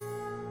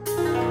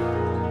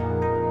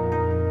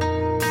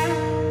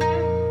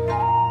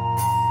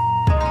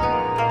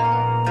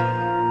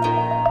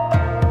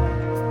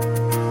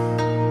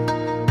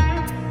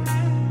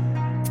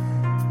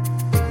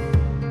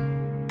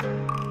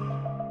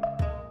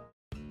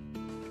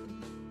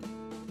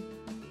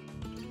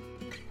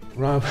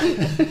Rob,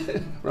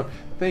 Rob,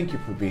 thank you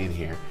for being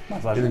here. My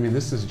pleasure. And I mean,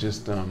 this is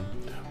just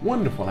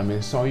wonderful. I mean,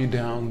 I saw you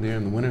down there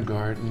in the Winter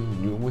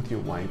Garden. You were with your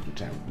wife,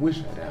 which I wish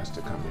I'd asked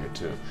to come here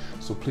too.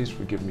 So please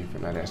forgive me for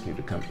not asking you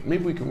to come.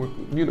 Maybe we can work,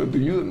 do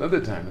you another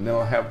time, and then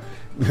I'll have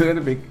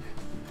that'll make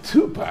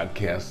 2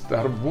 podcasts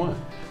out of 1.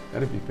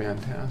 That'd be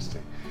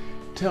fantastic.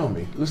 Tell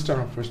me, let's start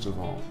off first of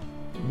all.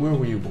 Where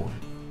were you born?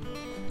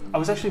 I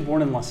was actually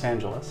born in Los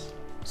Angeles.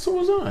 So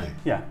was I.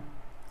 Yeah.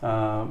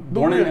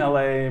 Born in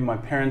LA. My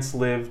parents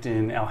lived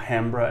in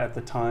Alhambra at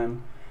the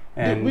time.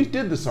 And We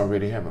did this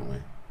already, haven't we?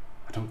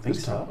 I don't think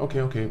This so. time? Okay.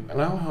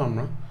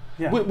 Alhambra.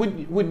 Yeah.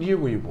 What year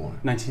were you born?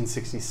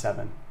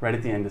 1967, right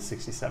at the end of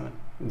 67,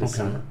 in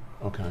December.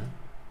 Okay.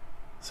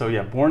 So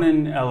yeah, born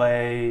in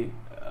LA,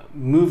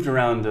 moved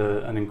around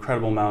an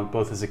incredible amount,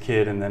 both as a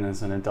kid and then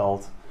as an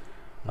adult.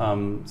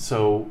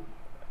 So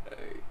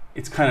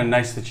it's kind of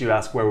nice that you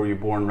ask where were you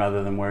born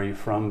rather than where are you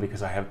from,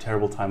 because I have a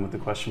terrible time with the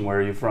question, where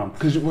are you from?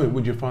 Because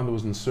your father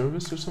was in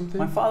service or something?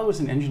 My father was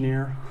an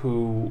engineer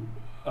who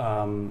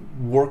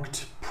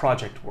worked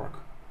project work,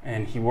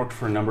 and he worked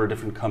for a number of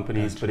different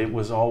companies, Gotcha. but it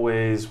was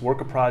always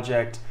work a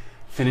project,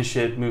 finish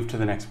it, move to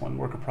the next one,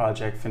 work a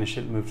project, finish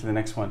it, move to the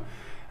next one.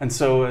 And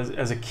so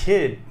as a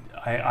kid,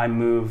 I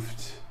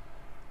moved,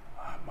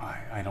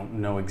 I don't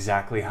know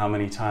exactly how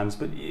many times,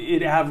 but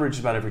it averaged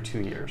about every 2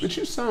 years. But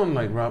you sound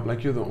like, Rob,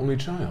 like you're the only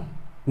child.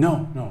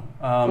 No.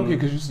 Okay,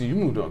 because you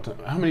moved out.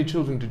 How many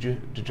children did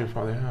your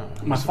father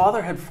have? My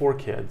father had 4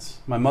 kids.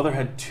 My mother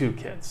had 2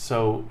 kids.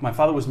 So my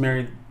father was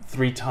married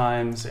 3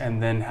 times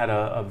and then had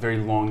a very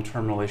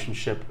long-term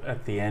relationship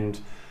at the end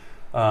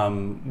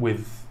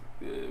with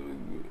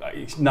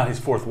not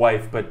his 4th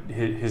wife, but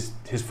his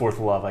 4th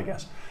love, I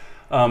guess.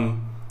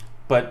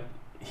 But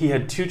he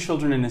had 2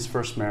 children in his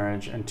first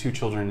marriage and 2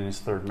 children in his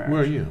 3rd marriage.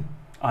 Where are you?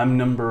 I'm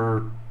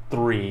number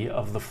 3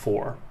 of the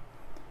 4.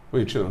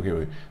 Wait.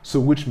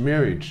 So which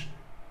marriage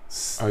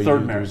are you 3rd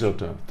the marriage.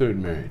 result of? 3rd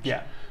marriage.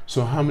 Yeah.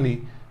 So how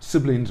many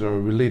siblings are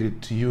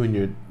related to you and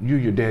your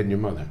dad and your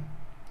mother?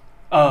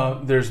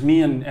 There's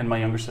me and my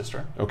younger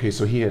sister. Okay,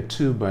 so he had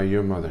 2 by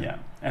your mother. Yeah.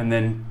 And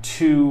then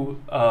 2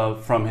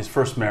 from his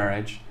first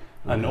marriage,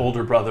 an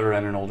older brother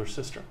and an older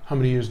sister. How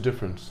many years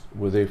difference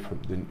were they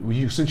from?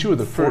 Since you were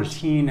the first.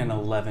 14 and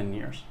 11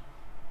 years.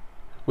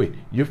 Wait,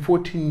 you're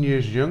 14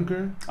 years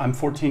younger? I'm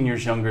 14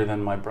 years younger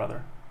than my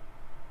brother.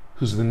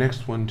 Who's the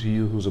next one to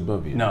you who's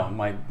above you? No,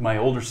 my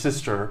older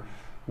sister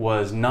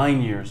was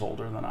 9 years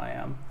older than I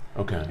am.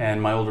 Okay.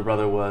 And my older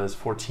brother was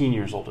 14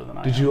 years older than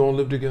I am. Did you all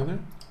live together?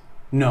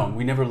 No,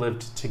 we never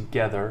lived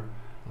together.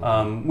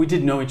 We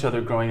did know each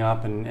other growing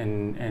up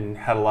and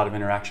had a lot of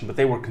interaction, but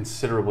they were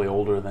considerably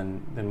older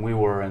than we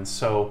were, and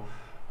so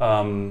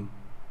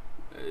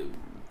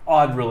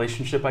odd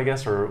relationship, I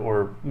guess,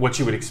 or what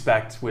you would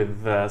expect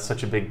with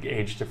such a big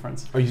age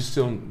difference. Are you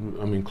still,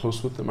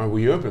 close with them? Or were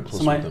you ever close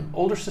So my with them?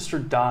 older sister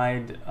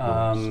died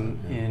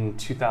in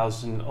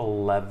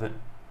 2011.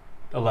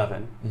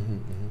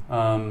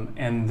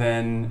 And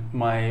then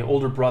my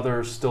older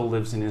brother still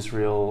lives in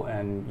Israel,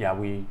 and yeah,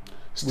 we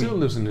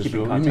lives in keep in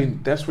Israel. You contact. mean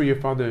that's where your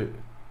father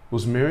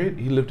was married?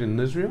 He lived in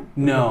Israel?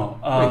 No,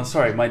 Wait.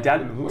 sorry, my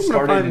dad I'm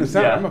started. gonna find this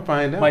out. yeah. I'm gonna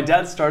find out. My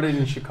dad started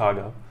in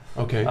Chicago.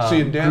 Okay, so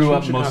your dad grew from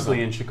up Chicago.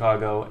 mostly in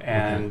Chicago,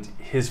 and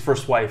his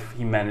first wife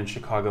he met in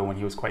Chicago when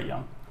he was quite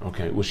young.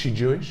 Okay, was she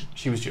Jewish?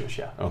 She was Jewish,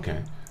 yeah.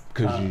 Okay,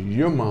 because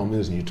your mom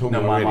isn't. You told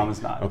No, me my already. mom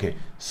is not. Okay,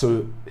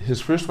 so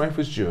his first wife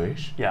was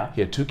Jewish. Yeah. He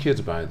had 2 kids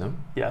by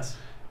them. Yes.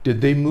 Did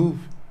they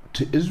move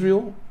to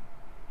Israel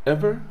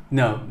ever?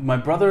 No, my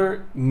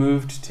brother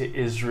moved to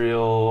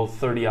Israel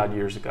 30 odd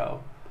years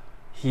ago.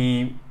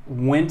 He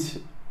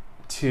went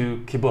to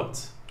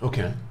kibbutz.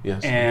 Okay,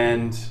 yes.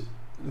 And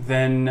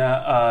then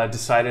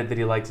decided that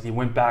he liked it. He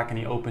went back and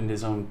he opened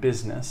his own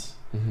business,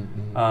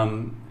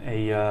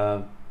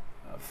 a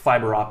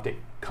fiber optic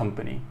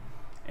company,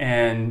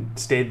 and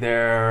stayed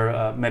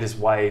there. Met his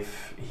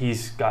wife.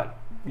 He's got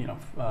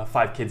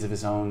 5 kids of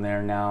his own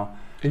there now.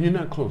 And you're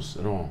not close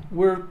at all.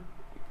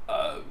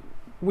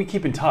 We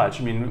keep in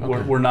touch. I mean,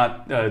 Okay. we're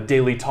not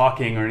daily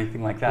talking or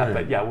anything like that. Right.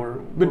 But yeah,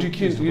 But do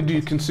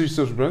you consider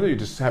yourselves brother? You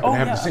just happen to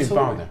have the same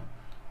absolutely. father.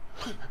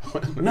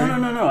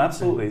 No,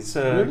 absolutely.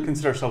 So Really?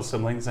 consider ourselves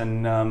siblings,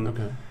 and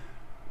Okay.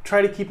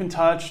 try to keep in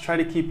touch, try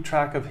to keep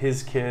track of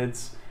his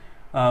kids.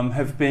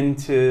 Have been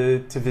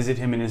to visit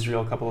him in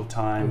Israel a couple of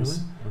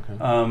times.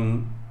 Really?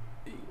 Okay.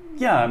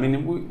 Yeah, I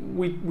mean,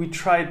 we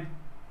try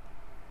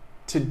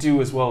to do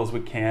as well as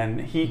we can.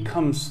 He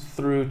comes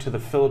through to the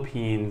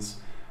Philippines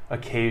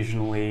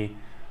occasionally,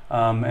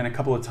 and a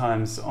couple of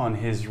times on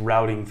his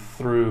routing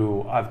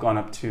through, I've gone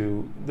up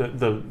to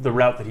the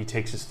route that he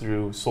takes us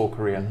through Seoul,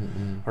 Korea,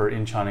 or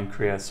Incheon in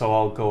Korea. So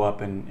I'll go up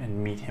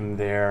and meet him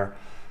there,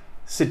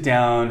 sit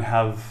down,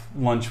 have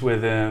lunch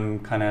with him,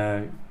 kind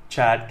of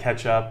chat,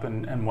 catch up,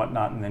 and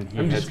whatnot, and then he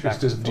I'm heads just back to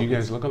curious, the do you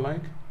Philippines. guys look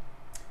alike?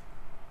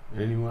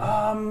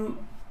 Anyone?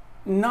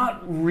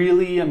 Not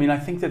really. I mean, I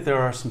think that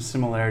there are some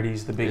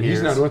similarities. The big And ears.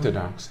 he's not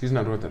Orthodox. He's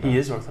not Orthodox. He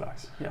is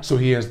Orthodox. Yeah. So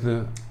he has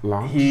the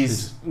locks?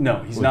 He's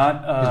not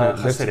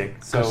that's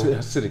Hasidic. So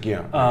Hasidic,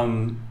 yeah.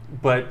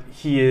 but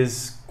he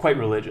is quite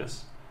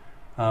religious,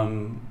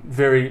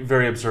 very,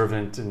 very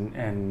observant,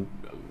 and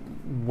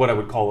what I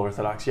would call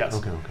Orthodox, yes.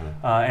 Okay, okay.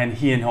 And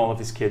he and all of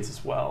his kids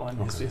as well,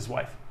 and his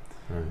wife.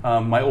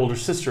 Right. My older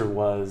sister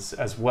was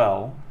as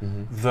well,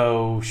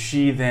 though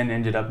she then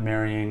ended up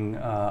marrying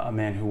a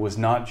man who was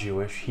not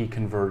Jewish. He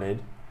converted.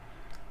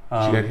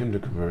 She got him to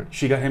convert.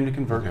 She got him to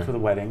convert for the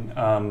wedding.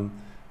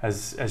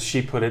 As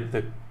she put it,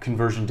 the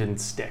conversion didn't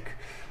stick.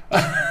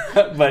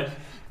 But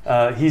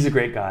he's a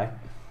great guy.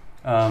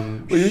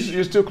 Well,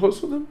 you're still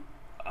close with him?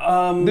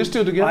 They're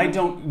still together? I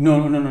don't.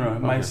 No.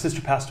 My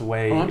sister passed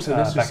away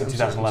back in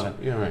 2011.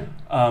 Yeah,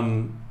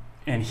 right.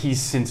 And he's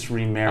since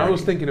remarried. I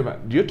was thinking about,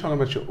 you're talking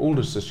about your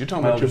older sister. You're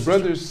talking about your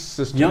brother's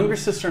sister. Younger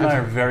sister and I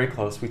are very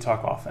close. We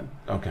talk often.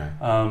 Okay.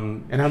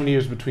 And how many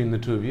years between the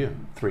two of you?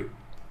 3.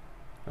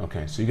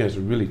 Okay, so you guys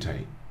are really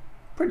tight.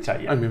 Pretty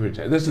tight, yeah. I mean, really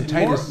tight. That's the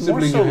tightest sibling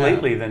more so you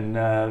have. lately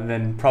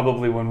than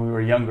probably when we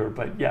were younger,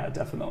 but yeah,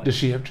 definitely. Does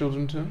she have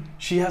children too?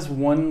 She has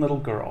one little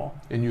girl.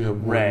 And you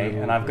have Ray,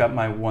 and I've got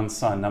my one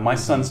son. Now my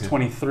son's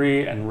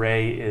 23 and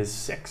Ray is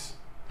 6.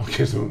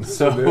 Okay, so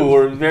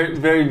we're very,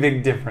 very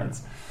big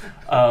difference.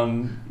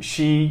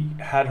 She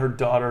had her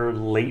daughter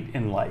late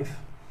in life.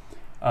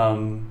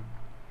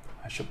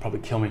 She'll probably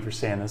kill me for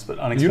saying this, but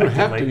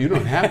unexpectedly. You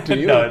don't have to.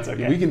 No, it's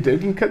okay. We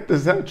can cut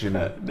this out, you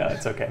know. No,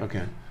 it's okay.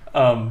 Okay.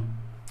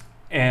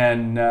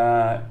 And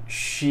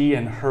she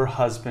and her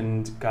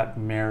husband got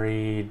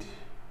married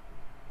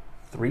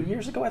 3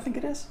 years ago, I think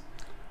it is.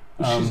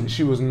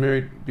 She wasn't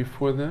married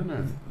before then,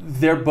 or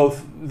they're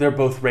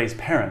both Ray's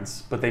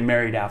parents, but they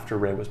married after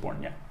Ray was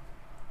born. Yeah.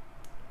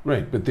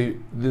 Right, but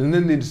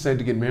then they decided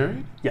to get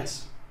married?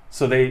 Yes.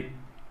 So they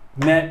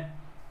met,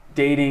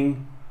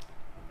 dating,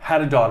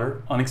 had a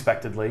daughter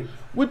unexpectedly.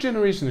 What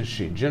generation is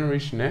she?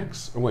 Generation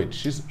X? Or wait,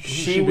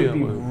 she would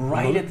be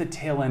right at the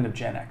tail end of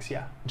Gen X,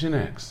 yeah. Gen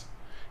X.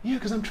 Yeah,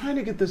 because I'm trying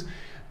to get this.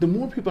 The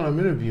more people I'm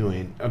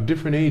interviewing of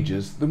different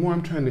ages, the more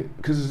I'm trying to,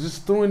 because it's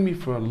just throwing me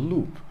for a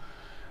loop.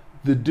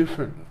 The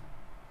different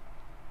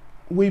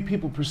way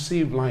people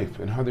perceive life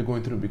and how they're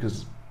going through,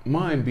 because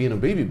mine, being a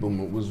baby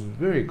boomer, was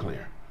very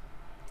clear.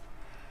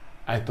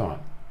 I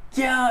thought.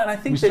 Yeah, and I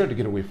think we started to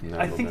get away from that.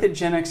 I think that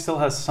Gen X still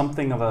has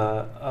something of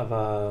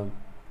a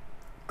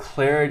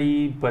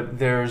clarity, but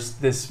there's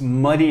this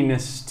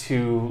muddiness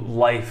to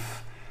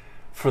life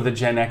for the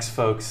Gen X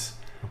folks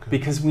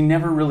because we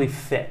never really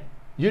fit.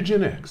 You're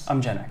Gen X.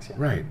 I'm Gen X, yeah.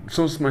 Right.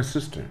 So is my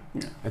sister.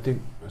 Yeah. I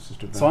think my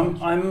sister. So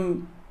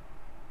I'm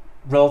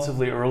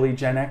relatively early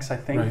Gen X, I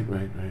think.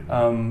 Right.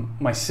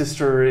 My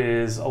sister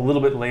is a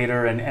little bit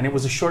later, and it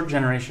was a short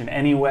generation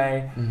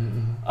anyway.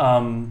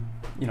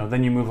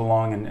 Then you move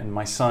along, and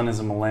my son is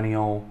a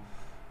millennial.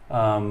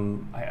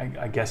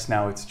 I guess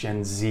now it's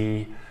Gen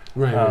Z.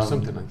 Right, or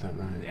something like that,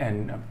 right.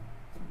 And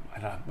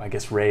I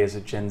guess Ray is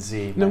a Gen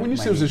Z. Now, when you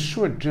say it was a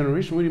short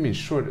generation, what do you mean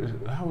short?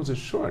 How was it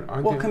short?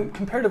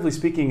 Comparatively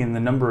speaking, in the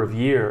number of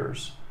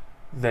years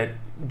that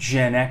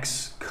Gen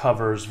X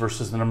covers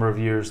versus the number of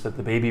years that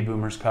the baby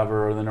boomers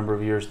cover, or the number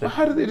of years that... Well,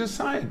 how do they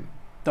decide?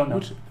 Don't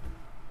know.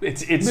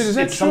 It's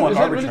somewhat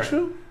arbitrary. Really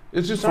true?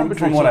 It's just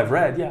from what I've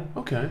read, yeah.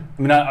 Okay.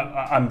 I mean,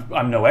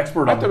 I'm no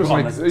expert on this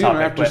topic.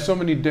 After so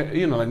many,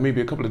 like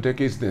maybe a couple of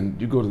decades, then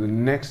you go to the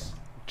next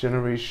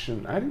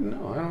generation. I don't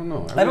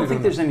know. I don't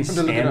think there's any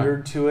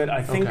standard to it.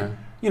 I think,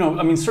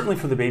 certainly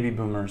for the baby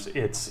boomers,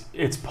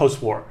 it's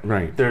post-war.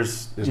 Right.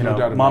 There's no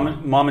doubt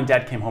mom and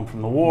dad came home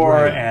from the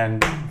war,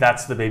 and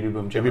that's the baby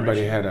boom generation.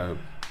 Everybody had a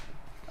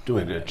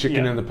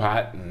chicken in the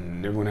pot,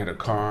 and everyone had a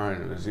car,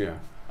 and it was,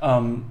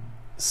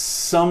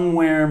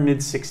 somewhere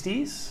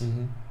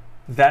mid-60s,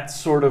 that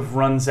sort of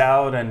runs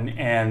out,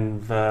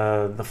 and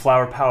the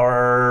flower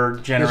power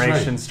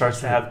generation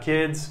starts to have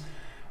kids,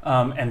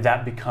 and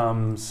that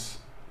becomes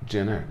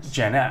Gen X.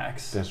 Gen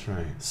X. That's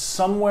right.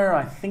 Somewhere,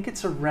 I think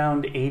it's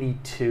around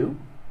 82.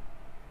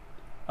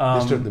 They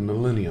start the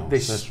millennials. They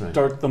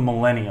start the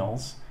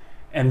millennials,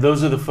 and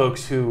those are the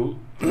folks who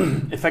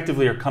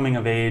effectively are coming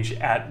of age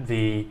at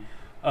the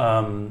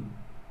millennium.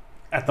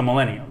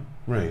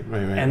 Right.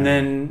 And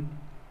then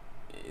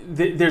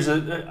there's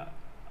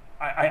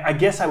I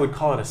guess I would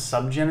call it a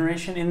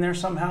sub-generation in there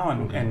somehow,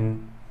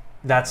 and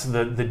that's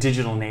the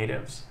digital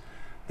natives.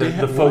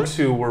 The folks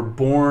who were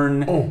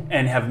born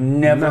and have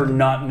never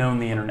not known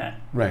the internet.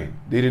 Right.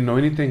 They didn't know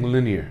anything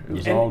linear. It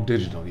was all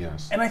digital,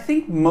 yes. And I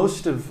think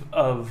most of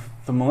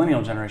the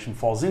millennial generation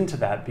falls into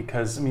that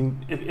because, I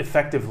mean,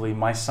 effectively,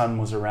 my son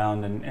was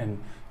around and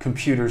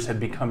computers had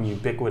become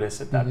ubiquitous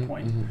at that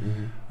point.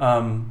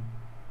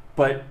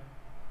 But,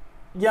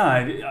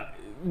 yeah,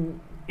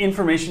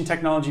 information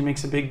technology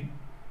makes a big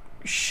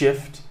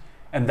shift,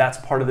 and that's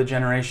part of the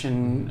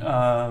generation.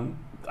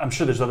 I'm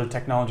sure there's other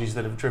technologies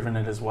that have driven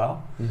it as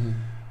well.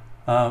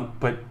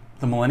 But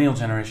the millennial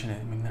generation,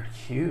 I mean, they're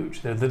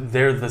huge.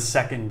 They're the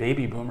second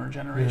baby boomer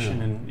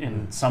generation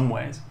in some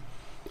ways.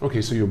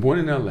 Okay, so you were born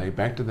in LA,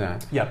 back to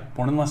that. Yeah,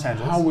 born in Los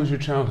Angeles. How was your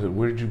childhood?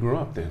 Where did you grow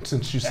up then?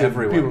 Since you said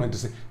everywhere. People like to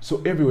say,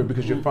 so everywhere,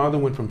 because your father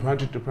went from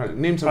project to project.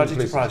 Name some project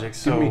places. to project.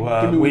 So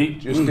give me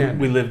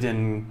we lived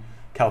in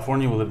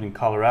California, we lived in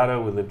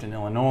Colorado, we lived in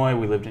Illinois,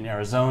 we lived in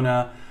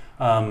Arizona.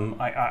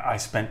 I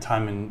spent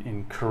time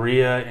in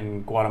Korea,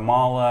 in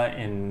Guatemala,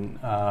 in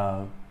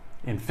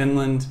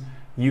Finland,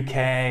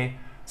 UK.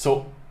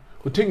 So,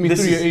 well, take me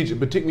through your age,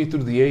 but take me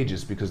through the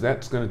ages, because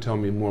that's going to tell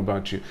me more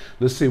about you.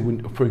 Let's say,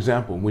 for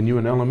example, when you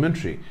were in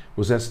elementary,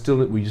 were you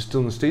still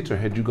in the States, or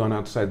had you gone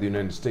outside the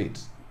United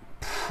States?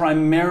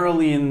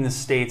 Primarily in the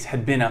States,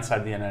 had been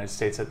outside the United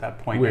States at that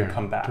point. Where? And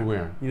come back. To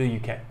where? The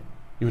UK.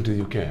 You went to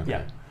the UK, okay.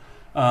 Yeah.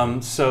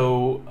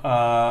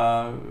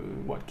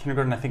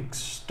 Kindergarten I think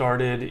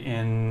started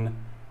in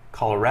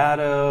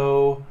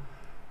Colorado,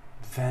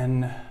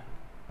 then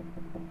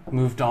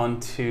moved on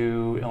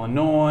to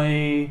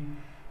Illinois.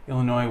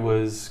 Illinois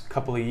was a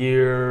couple of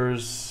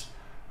years.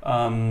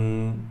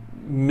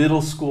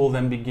 Middle school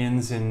then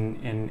begins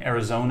in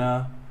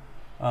Arizona,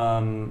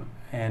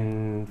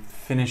 and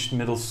finished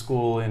middle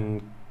school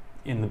in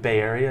the Bay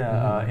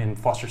Area, in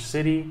Foster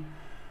City.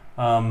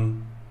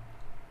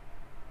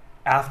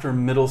 After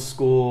middle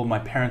school, my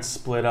parents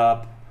split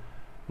up.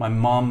 My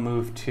mom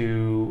moved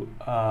to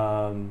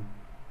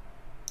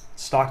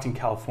Stockton,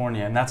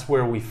 California, and that's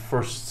where we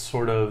first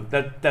sort of,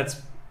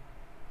 that's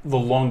the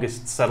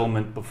longest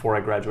settlement before I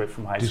graduate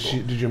from high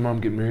school. Did your mom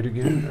get married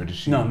again, or did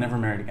she? No, never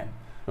married again.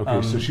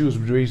 Okay, so she was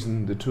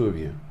raising the two of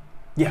you.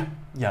 Yeah.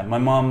 My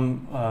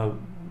mom,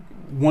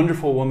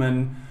 wonderful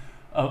woman,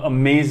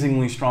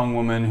 amazingly strong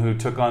woman who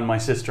took on my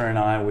sister and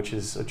I, which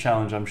is a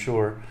challenge, I'm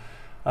sure.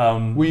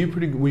 Were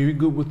you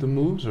good with the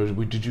moves, or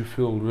did you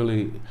feel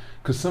really?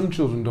 Because some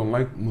children don't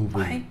like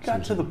moving. I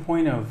got to the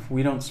point of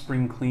we don't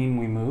spring clean,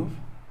 we move.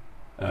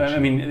 Gotcha. I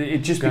mean, it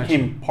just Gotcha.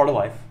 became part of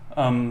life.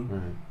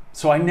 Right.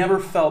 So I never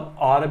felt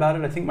odd about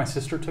it. I think my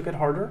sister took it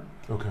harder.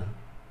 Okay.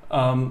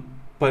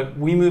 But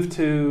we moved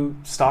to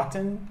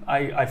Stockton.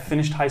 I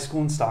finished high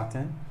school in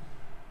Stockton.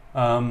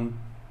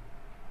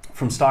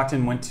 From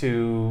Stockton, went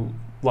to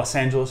Los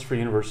Angeles for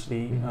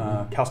university,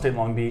 Cal State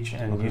Long Beach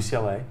and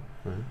UCLA.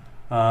 Right.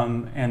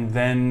 And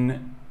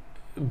then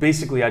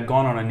basically I'd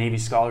gone on a Navy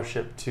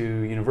scholarship to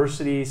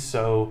university,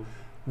 so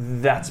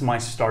that's my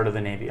start of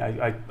the Navy.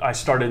 I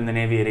started in the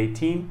Navy at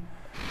 18,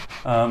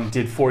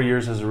 did 4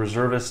 years as a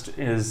reservist,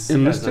 as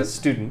a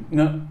student.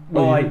 No,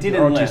 well, I did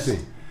enlist.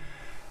 ROTC.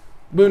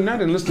 But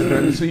not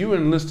enlisted, so you were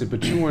enlisted,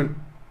 but you weren't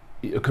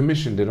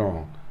commissioned at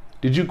all.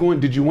 Did you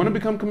want to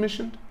become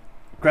commissioned?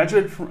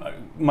 Graduated from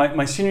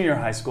my senior year of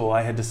high school,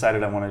 I had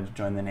decided I wanted to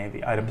join the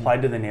Navy. I'd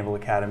applied to the Naval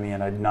Academy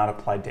and I'd not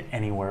applied to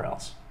anywhere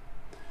else.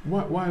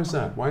 Why is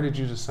that? Why did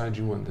you decide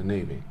you wanted the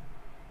Navy?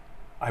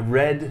 I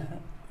read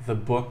the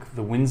book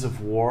The Winds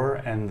of War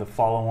and the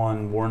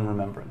follow-on War and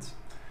Remembrance,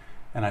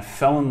 and I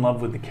fell in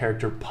love with the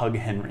character Pug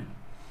Henry.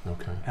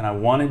 Okay. And I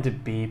wanted to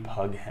be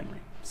Pug Henry.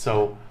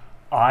 So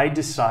I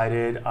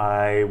decided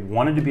I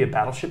wanted to be a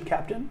battleship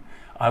captain.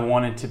 I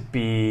wanted to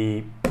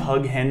be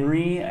Pug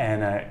Henry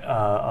and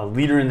a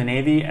leader in the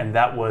Navy, and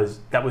that was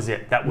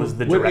it. That was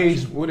the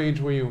direction. What age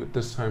were you at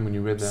this time when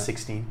you read that?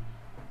 16.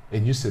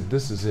 And you said,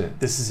 "This is it."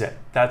 This is it.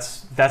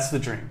 That's the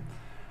dream.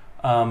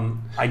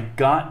 I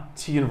got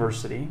to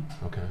university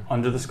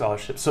under the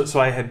scholarship. So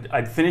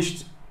I'd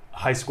finished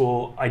high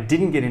school. I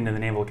didn't get into the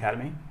Naval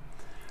Academy.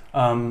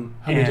 How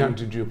many times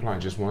did you apply?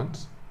 Just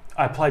once?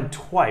 I applied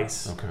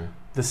twice. Okay.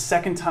 The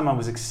second time I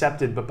was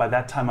accepted, but by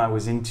that time I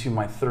was into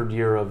my third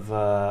year of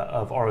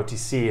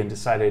ROTC and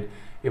decided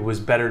it was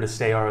better to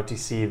stay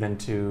ROTC than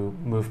to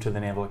move to the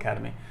Naval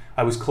Academy.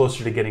 I was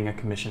closer to getting a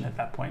commission at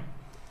that point.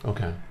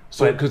 Okay.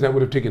 So because that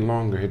would have taken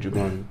longer had you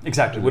gone.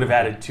 Exactly. Would have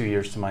added 2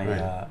 years to my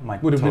my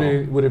would have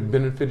total. would have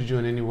benefited you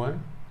in any way?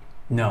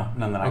 No,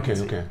 none that I can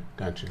see. Okay,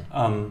 got you.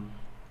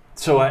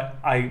 So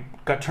I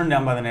got turned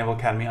down by the Naval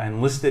Academy. I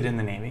enlisted in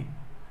the Navy,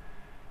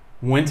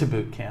 went to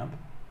boot camp,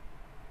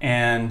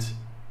 and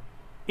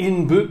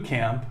in boot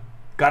camp,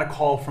 got a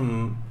call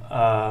from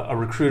a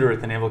recruiter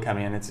at the Naval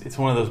Academy, and it's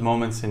one of those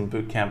moments in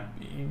boot camp.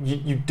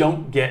 You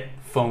don't get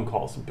phone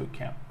calls in boot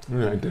camp.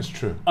 Right, that's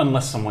true.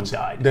 Unless someone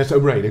died. That's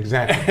right,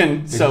 exactly.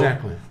 And so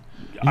exactly.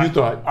 You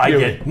thought I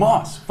get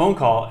Moss phone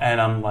call,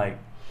 and I'm like,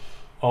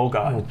 oh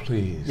God. Oh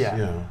please.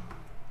 Yeah.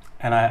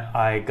 And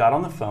I got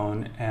on the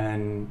phone,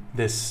 and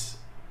this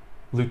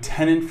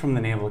lieutenant from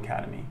the Naval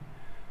Academy,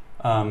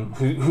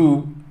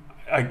 who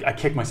I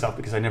kicked myself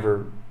because I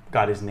never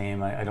got his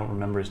name. I don't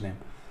remember his name.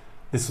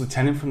 This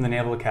lieutenant from the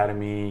Naval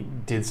Academy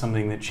did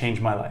something that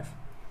changed my life.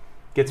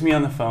 Gets me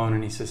on the phone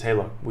and he says, "Hey,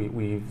 look,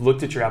 we've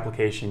looked at your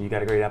application. You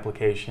got a great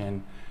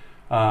application.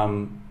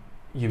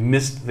 You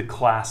missed the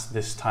class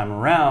this time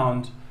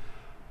around,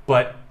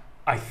 but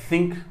I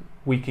think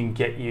we can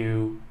get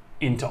you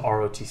into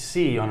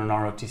ROTC on an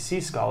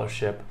ROTC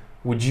scholarship.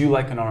 Would you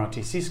like an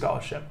ROTC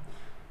scholarship?"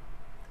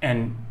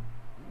 And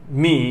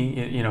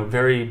me,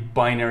 very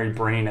binary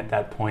brain at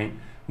that point,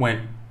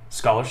 went,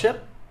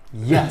 "Scholarship?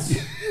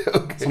 Yes."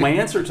 Okay. So my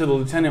answer to the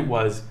lieutenant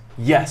was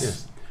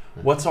yes.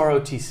 What's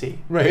ROTC?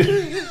 Right.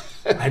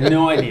 I had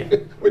no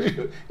idea.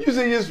 You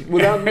say yes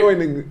without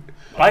knowing.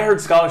 I heard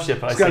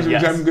scholarship. I said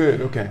yes. I'm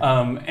good. Okay.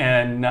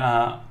 And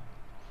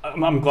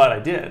I'm glad I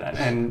did.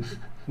 And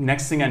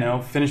next thing I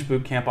know, finished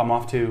boot camp. I'm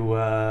off to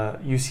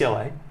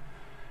UCLA.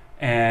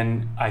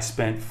 and I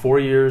spent 4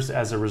 years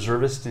as a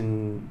reservist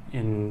in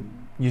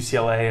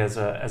UCLA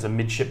as a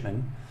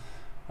midshipman,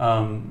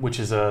 which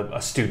is a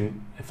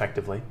student,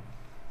 effectively.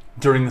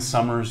 During the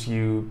summers,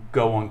 you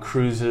go on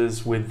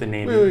cruises with the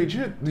Navy. Wait,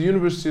 you're at the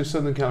University of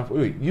Southern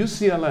California. Wait,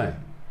 UCLA.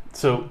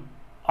 So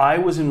I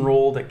was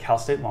enrolled at Cal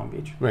State Long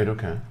Beach. Right,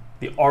 okay.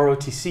 The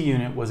ROTC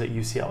unit was at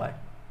UCLA.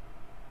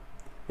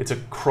 It's a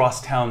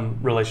crosstown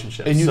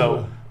relationship. And you,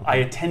 okay. I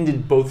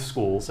attended both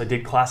schools. I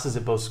did classes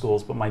at both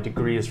schools, but my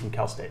degree is from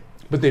Cal State.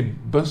 But they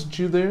bused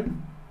you there?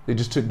 They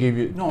just gave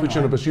you, put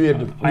you on a bus. You had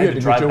to, I had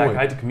to drive back. way.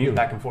 I had to commute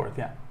back and forth,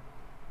 yeah.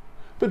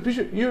 But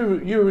Bishop,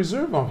 you're a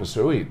reserve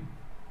officer. Wait,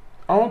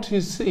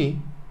 ROTC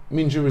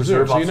means you're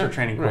Reserve so Officer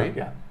Training Corps, right?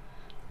 yeah.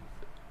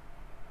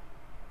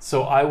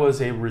 So I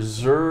was a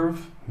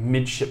reserve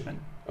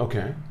midshipman.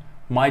 Okay.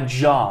 My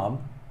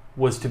job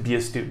was to be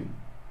a student.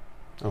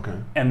 Okay.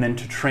 And then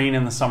to train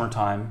in the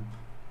summertime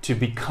to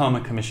become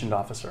a commissioned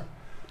officer.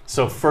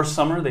 So first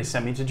summer they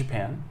sent me to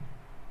Japan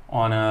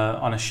on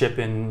a ship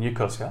in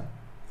Yokosuka.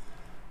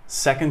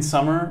 Second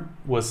summer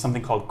was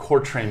something called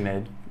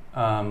CORTRAMID.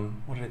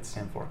 What did it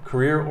stand for?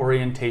 Career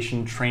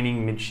Orientation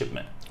Training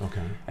Midshipman.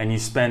 Okay. And you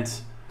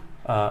spent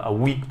a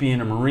week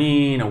being a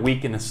Marine, a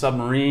week in a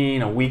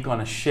submarine, a week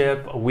on a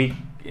ship, a week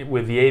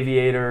with the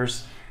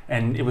aviators,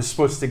 and it was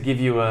supposed to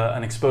give you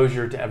an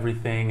exposure to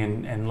everything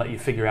and let you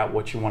figure out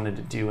what you wanted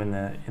to do in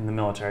the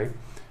military,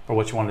 or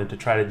what you wanted to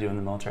try to do in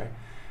the military.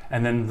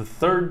 And then the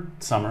third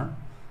summer,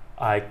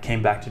 I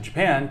came back to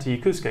Japan, to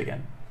Yokosuka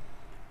again.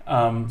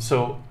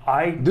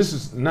 This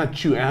is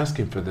not you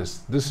asking for this.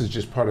 This is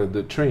just part of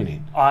the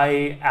training.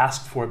 I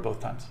asked for it both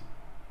times.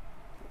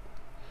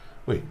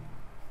 Wait.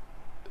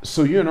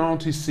 So you're an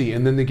ROTC,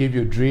 and then they gave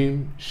you a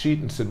dream sheet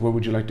and said, where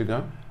would you like to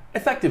go?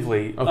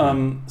 Effectively.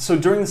 Okay. So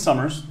during the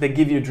summers, they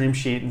give you a dream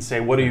sheet and say,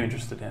 what are you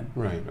interested in?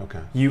 Right,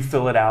 okay. You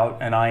fill it out,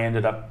 and I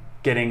ended up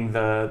getting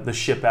the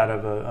ship out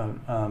of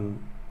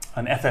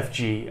an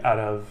FFG out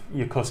of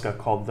Yokosuka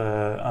called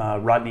the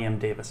Rodney M.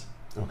 Davis.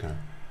 Okay.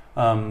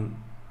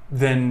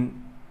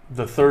 Then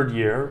the third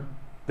year,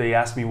 they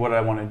asked me what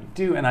I wanted to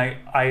do, and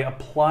I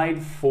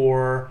applied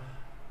for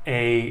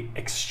a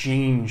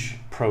exchange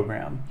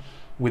program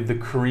with the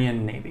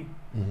Korean Navy.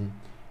 Mm-hmm.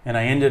 And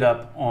I ended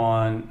up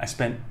I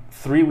spent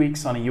 3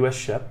 weeks on a US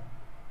ship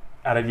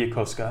out of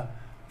Yokosuka,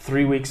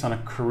 3 weeks on a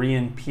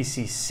Korean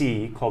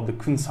PCC called the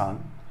Kunsan,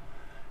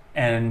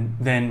 and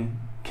then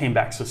came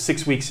back. So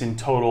 6 weeks in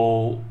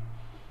total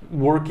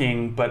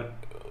working, but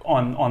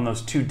on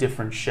those two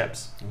different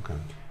ships. Okay.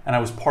 And I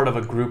was part of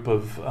a group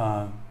of,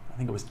 I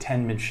think it was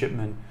 10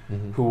 midshipmen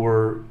Mm-hmm. who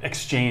were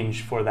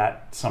exchanged for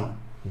that summer.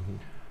 Mm-hmm.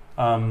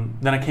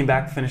 Then I came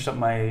back, finished up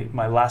my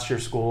last year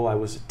of school. I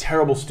was a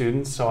terrible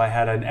student, so I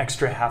had an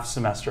extra half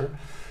semester.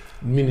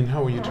 Meaning,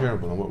 how were you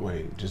terrible? In what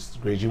way?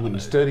 Just grades you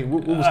wouldn't study?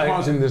 What was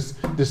causing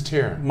this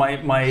terror?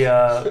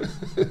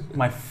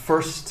 My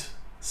first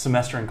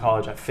semester in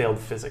college, I failed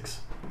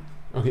physics.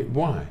 Okay,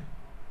 why?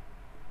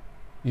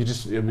 You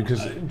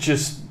because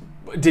just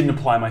didn't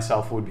apply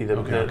myself would be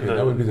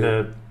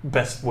the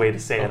best way to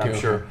say it, I'm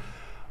sure.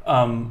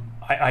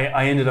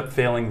 I ended up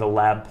failing the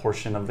lab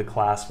portion of the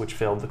class, which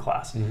failed the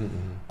class.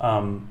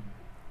 Mm-hmm.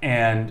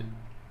 And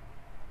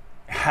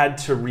had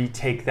to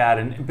retake that,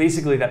 and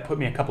basically that put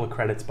me a couple of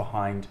credits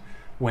behind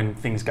when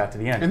things got to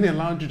the end. And they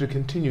allowed you to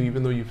continue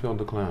even though you failed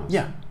the class?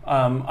 Yeah.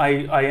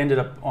 I ended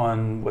up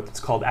on what's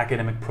called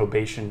academic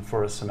probation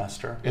for a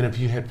semester. And if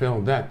you had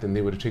failed that, then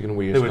they would have taken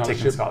away your scholarship? scholarship? They would have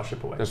taken the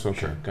scholarship away. That's okay,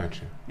 sure.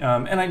 Gotcha.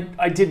 And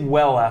I did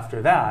well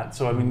after that,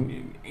 so I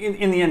mean,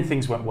 in the end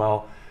things went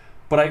well,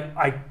 but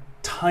I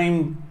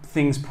timed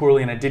things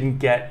poorly, and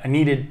I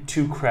needed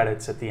 2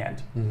 credits at the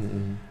end.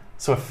 Mm-hmm.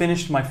 So I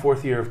finished my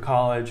 4th year of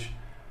college,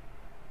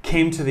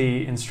 came to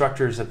the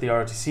instructors at the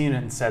ROTC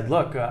unit and said,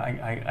 look,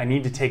 I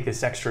need to take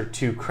this extra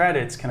 2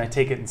 credits. Can I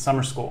take it in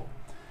summer school?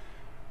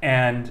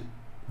 And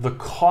the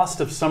cost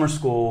of summer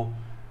school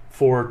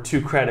for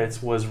 2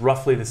 credits was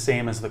roughly the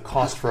same as the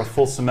cost for a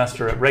full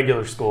semester at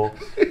regular school.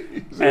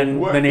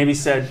 And what? The Navy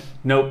said,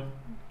 nope,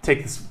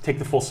 take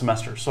the full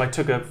semester. So I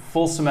took a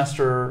full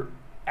semester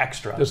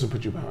extra. This will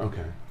put you back,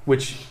 okay.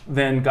 Which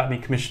then got me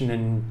commissioned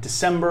in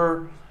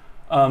December.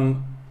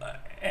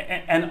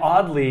 And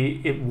oddly,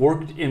 it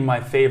worked in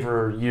my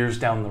favor years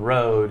down the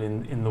road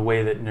in the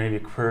way that Navy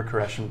career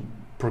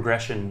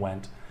progression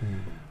went. Mm.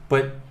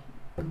 But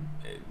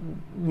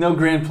no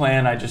grand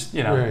plan. I just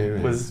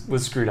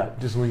was screwed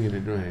up. Just winging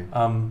it, right?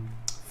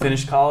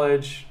 Finished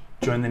college,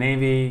 joined the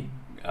Navy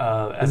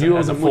as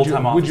a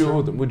full-time officer.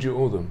 Would you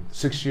owe them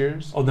 6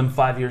 years? Owed them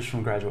 5 years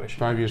from graduation.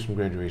 5 years from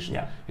graduation.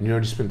 Yeah. And you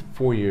already spent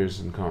 4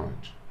 years in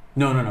college.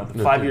 No.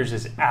 The 5 years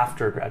is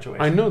after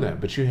graduation. I know that,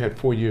 but you had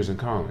 4 years in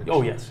college.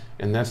 Oh, yes.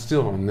 And that's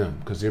still on them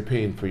because they're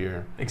paying for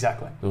your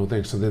exactly the whole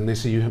thing. So then they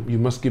say you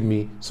must give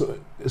me. So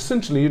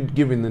essentially, you're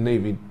giving the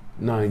Navy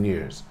 9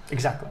 years.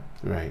 Exactly.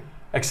 Right.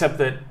 Except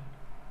that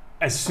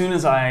as soon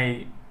as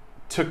I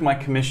took my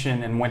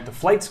commission and went to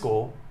flight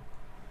school,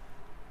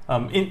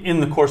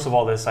 in the course of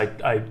all this,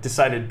 I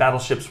decided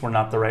battleships were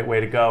not the right way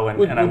to go,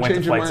 and I went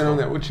to flight school.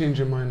 What changed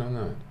your mind on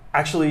that?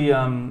 Actually,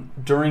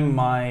 during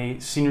my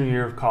senior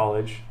year of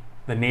college,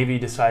 the Navy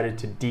decided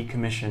to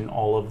decommission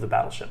all of the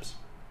battleships.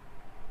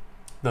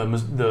 The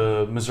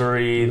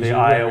Missouri, the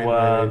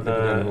Iowa,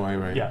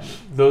 yeah,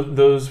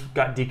 those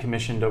got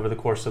decommissioned over the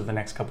course of the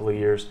next couple of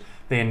years.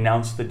 They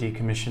announced the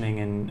decommissioning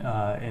in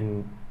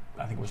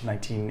I think it was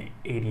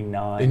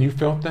 1989. And you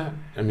felt that?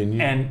 I mean,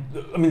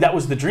 that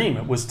was the dream.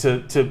 It was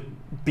to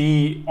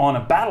be on a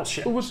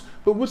battleship.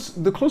 But what's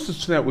the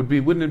closest to that would be?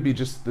 Wouldn't it be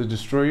just the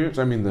destroyers?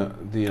 I mean,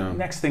 the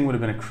next thing would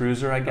have been a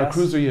cruiser, I guess. A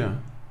cruiser, yeah.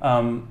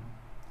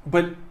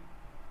 But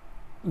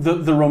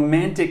the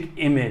romantic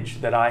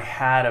image that I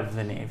had of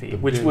the Navy,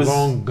 which was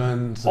long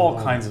guns, all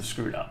kinds of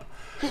screwed up,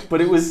 but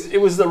it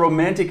was the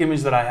romantic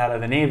image that I had of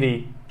the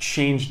Navy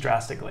changed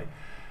drastically.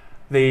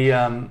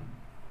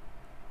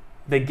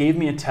 They gave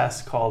me a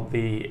test called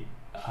the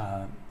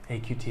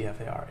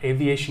AQTFAR,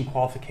 Aviation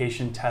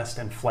Qualification Test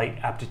and Flight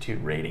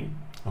Aptitude Rating.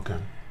 Okay.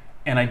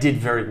 And I did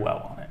very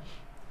well on it.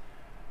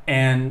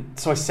 And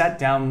so I sat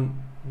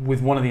down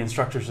with one of the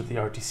instructors at the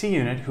ROTC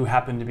unit, who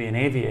happened to be an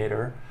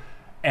aviator,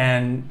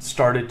 and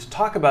started to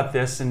talk about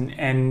this,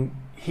 and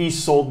he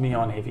sold me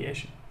on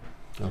aviation.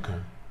 Okay.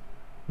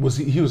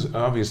 He was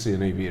obviously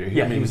an aviator.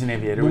 He was an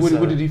aviator.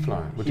 What did he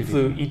fly? He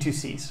flew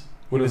E2Cs.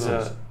 What was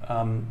those?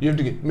 You have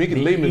to make it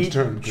layman's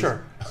terms.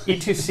 Sure.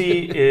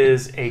 E2C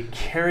is a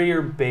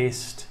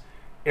carrier-based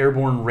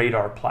airborne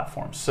radar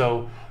platform.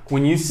 So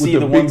when you see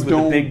the ones with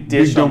the big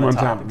dish on the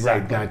top,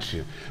 exactly. Right, got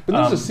you. But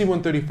those are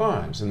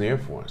C-135s in the Air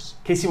Force.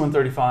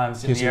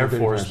 KC-135s in the Air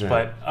Force,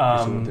 right.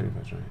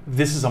 But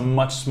this is a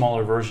much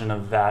smaller version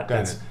of that.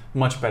 That's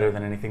much better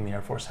than anything the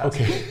Air Force has.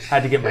 Okay.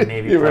 Had to get my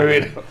Navy.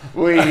 Wait, hold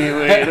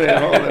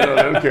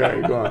on.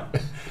 Okay, go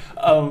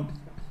on.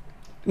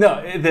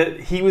 No,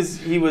 he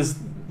was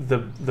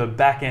the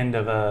back end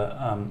of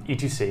a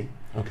E2C.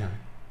 Okay.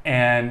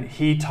 And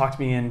he talked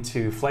me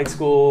into flight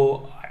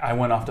school. I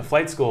went off to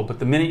flight school, but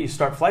the minute you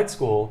start flight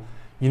school,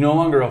 you no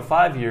longer owe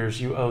 5 years,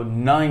 you owe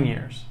 9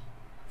 years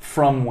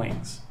from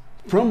wings.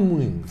 From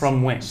wings?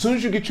 From wings. As soon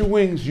as you get your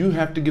wings, you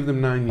have to give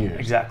them 9 years.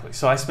 Exactly.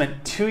 So I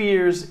spent 2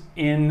 years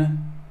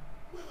in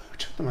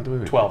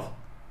 12.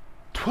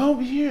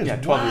 12 years? Yeah,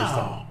 12 years.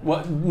 Wow.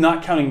 Well,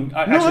 not counting,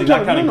 not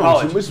counting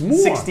college. It's more.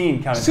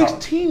 16 counting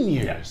 16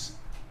 years. Yeah.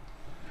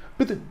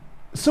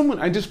 But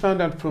I just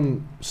found out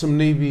from some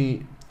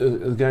Navy,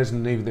 guys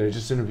in the Navy that I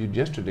just interviewed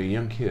yesterday, a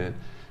young kid,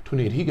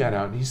 28, he got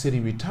out and he said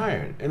he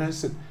retired. And I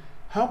said,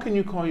 how can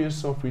you call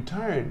yourself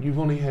retired? You've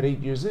only had 8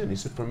 years in. He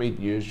said, from 8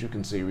 years, you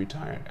can say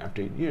retired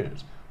after 8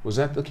 years. Was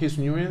that the case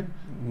when you were in?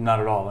 Not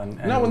at all. And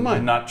not with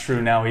mine. Not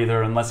true now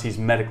either, unless he's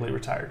medically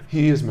retired.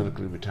 He is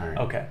medically retired.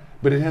 Okay.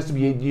 But it has to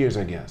be 8 years,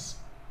 I guess.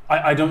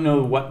 I don't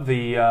know what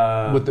the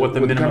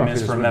minimum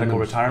is for medical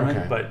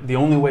retirement, but the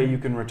only way you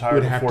can retire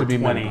before 20.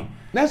 Medical.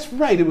 That's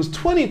right. It was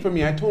 20 for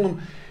me. I told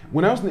him,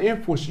 when I was in the Air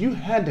Force, you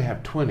had to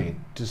have 20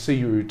 to say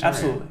you were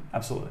retired.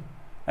 Absolutely.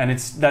 And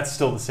that's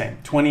still the same.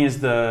 20 is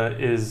the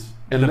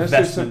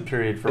vested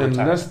period for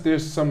retirement. Unless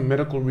there's some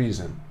medical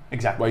reason.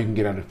 Exactly. Why you can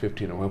get out at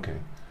 15. Okay.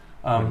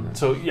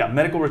 So yeah,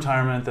 medical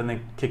retirement, then they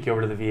kick you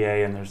over to the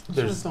VA, and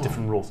there's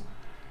different rules.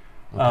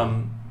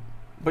 Okay.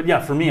 But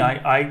yeah, for me,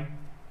 I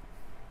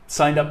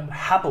signed up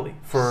happily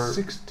for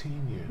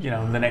 16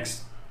 years. The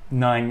next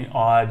 9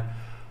 odd.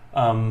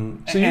 So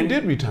you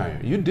did retire.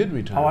 You did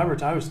retire. Oh, I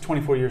retired. I was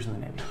 24 years in the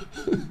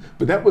Navy.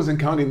 But that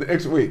wasn't counting the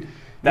extra. Wait,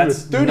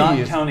 that's 30 not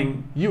years.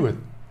 Counting. You were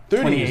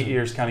 30 28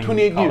 years counting.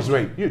 28 college. years,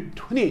 right? You're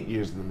 28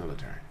 years in the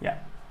military. Yeah.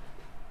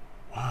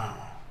 Wow.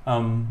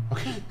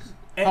 Okay.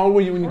 How old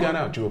were you when you got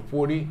out? You were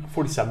 40?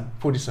 47.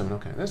 47.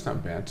 Okay, that's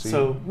not bad.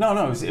 So no,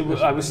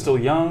 I was still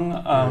young.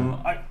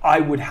 I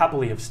would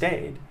happily have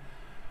stayed.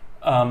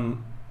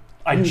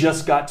 I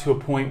just got to a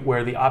point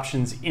where the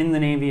options in the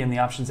Navy and the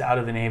options out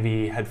of the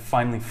Navy had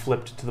finally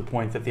flipped to the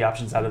point that the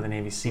options out of the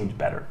Navy seemed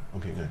better.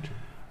 Okay, gotcha.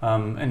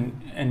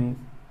 And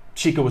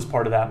Chica was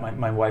part of that.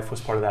 My wife was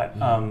part of that.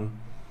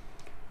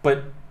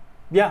 But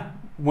yeah,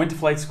 went to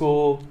flight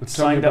school,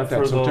 signed up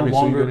for the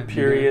longer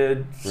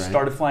period,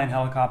 started flying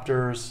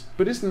helicopters.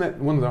 But isn't that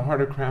one of the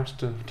harder crafts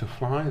to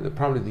fly?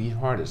 Probably the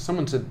hardest.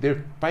 Someone said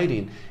their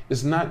fighting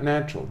is not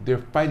natural. They're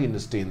fighting to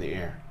stay in the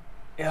air.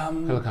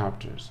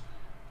 Helicopters.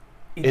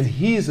 And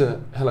he's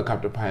a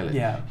helicopter pilot.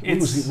 Yeah. What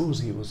was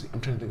he? I'm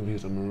trying to think if he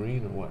was a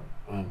Marine or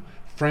what.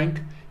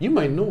 Frank, you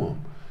might know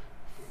him.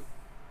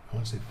 I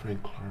want to say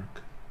Frank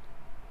Clark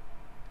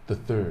the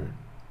Third.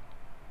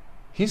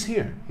 He's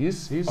here.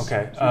 He's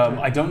okay.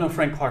 I don't know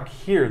Frank Clark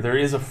here. There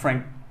is a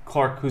Frank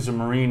Clark who's a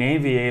Marine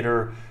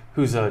aviator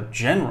who's a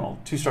general,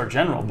 2-star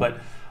general. But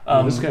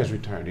this guy's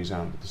retired. He's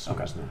out with the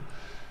service now.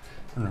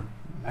 I don't know.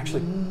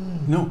 Actually,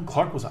 no.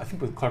 Clark was. I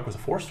think Clark was a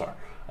 4-star.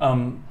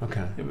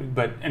 Okay.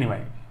 But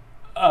anyway.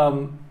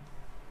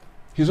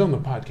 He's on the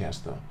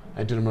podcast though.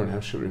 I did him on. I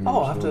should remember.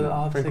 Oh,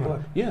 I'll have to take a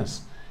look.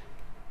 Yes,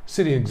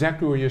 sitting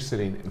exactly where you're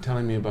sitting and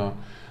telling me about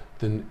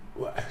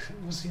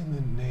was he in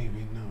the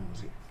Navy? No,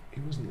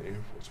 he was in the Air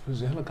Force. He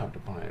was a helicopter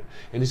pilot,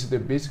 and he said they're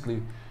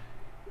basically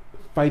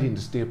fighting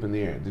to stay up in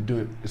the air. They're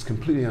doing it's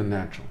completely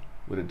unnatural.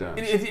 what it does.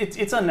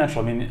 It's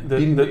unnatural. I mean,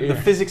 the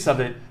physics of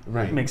it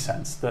Right. makes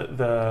sense.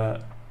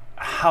 The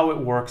how it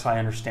works, I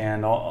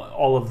understand.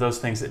 All of those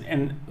things.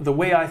 And the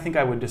way I think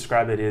I would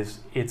describe it is,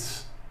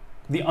 it's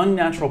the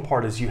unnatural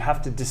part is you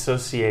have to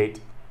dissociate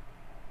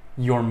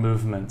your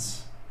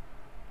movements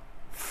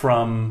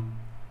from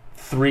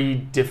four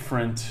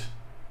different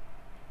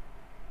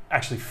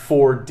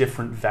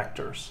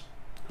vectors.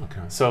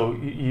 Okay. So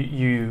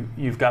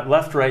you've got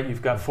left, right,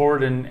 you've got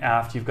forward and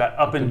aft, you've got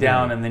up and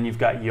down, and then you've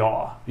got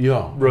yaw.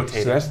 Yeah.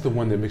 Rotating. So that's the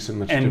one that makes it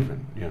much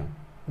different. Yeah.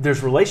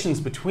 There's relations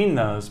between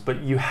those,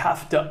 but you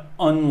have to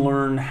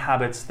unlearn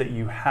habits that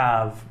you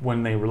have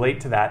when they relate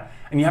to that,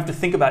 and you have to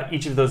think about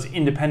each of those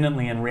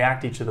independently and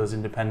react to each of those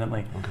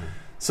independently. Okay.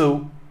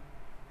 So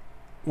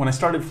when I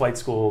started flight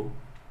school,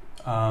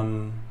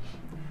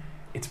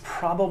 it's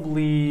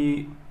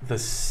probably the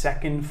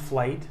second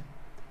flight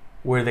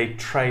where they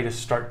try to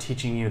start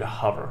teaching you to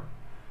hover,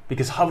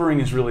 because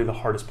hovering is really the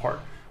hardest part.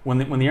 When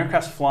the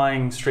aircraft's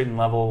flying straight and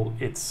level,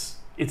 it's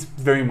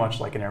very much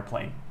like an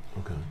airplane.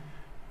 Okay.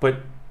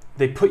 But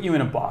they put you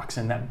in a box,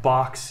 and that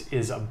box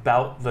is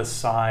about the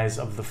size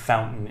of the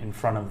fountain in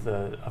front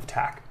of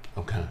TAC.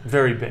 Okay.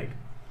 Very big.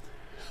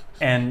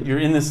 And you're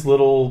in this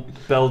little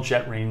Bell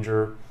Jet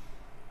Ranger.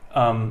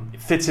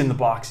 It fits in the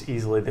box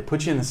easily. They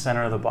put you in the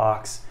center of the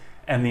box,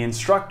 and the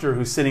instructor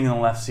who's sitting in the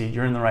left seat,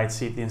 you're in the right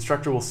seat, the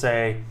instructor will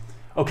say,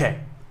 okay,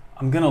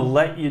 I'm going to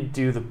let you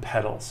do the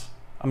pedals.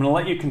 I'm going to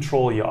let you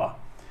control yaw.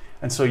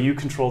 And so you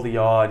control the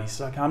yaw, and he's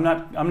like, I'm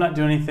not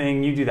doing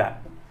anything, you do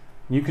that.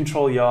 You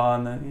control yaw,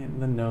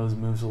 and the nose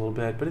moves a little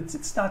bit, but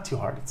it's not too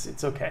hard.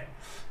 It's okay,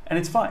 and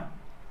it's fine.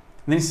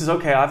 And then he says,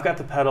 okay, I've got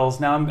the pedals.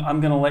 Now I'm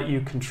going to let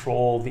you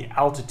control the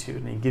altitude,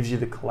 and he gives you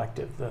the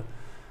collective,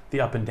 the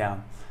up and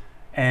down,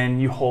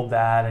 and you hold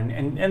that,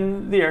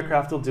 and the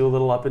aircraft will do a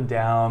little up and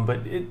down,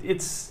 but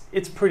it's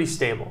pretty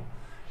stable.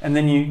 And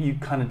then you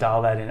kind of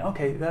dial that in.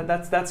 Okay,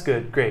 that's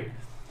good, great.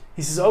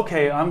 He says,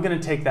 okay, I'm going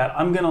to take that.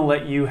 I'm going to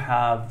let you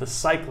have the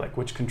cyclic,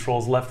 which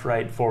controls left,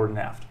 right, forward, and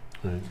aft.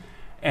 Right.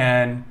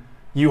 And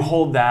you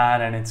hold that,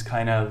 and it's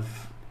kind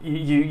of,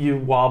 you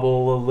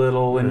wobble a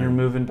little, and you're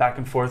moving back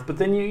and forth, but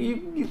then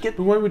you get...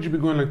 But why would you be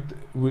going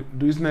like,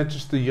 isn't that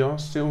just the yaw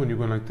still when you're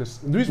going like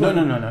this? No.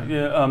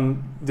 Yeah,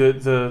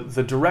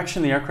 the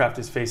direction the aircraft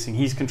is facing,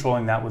 he's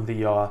controlling that with the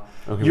yaw.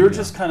 Okay, you're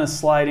just kind of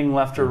sliding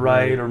left or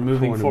right, or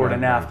moving forward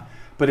and aft. Right.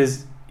 But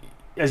as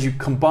you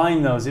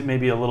combine those, it may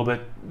be a little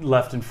bit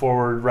left and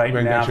forward, right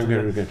and aft.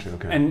 Get you,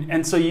 okay.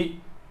 And so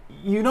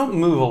you don't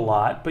move a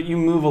lot, but you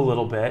move a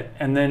little bit,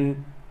 and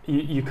then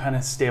you kind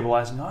of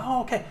stabilize and go,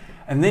 oh, okay.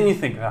 And then you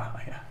think, oh,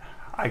 yeah,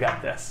 I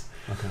got this.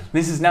 Okay.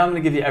 This is now I'm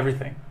going to give you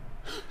everything.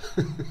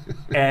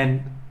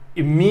 And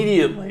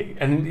immediately,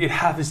 and it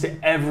happens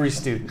to every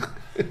student,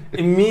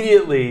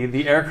 immediately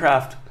the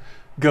aircraft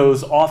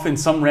goes off in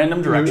some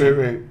random direction.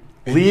 Right.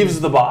 Leaves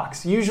the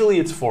box. Usually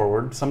it's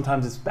forward.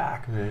 Sometimes it's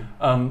back.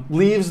 Right.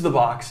 Leaves the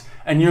box,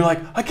 and you're like,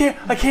 I can't.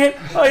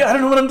 I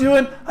don't know what I'm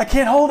doing. I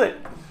can't hold it.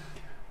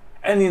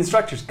 And the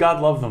instructors,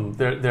 God love them,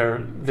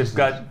 they've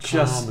got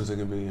just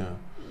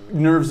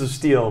nerves of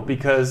steel,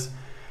 because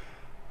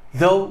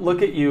they'll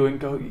look at you and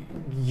go,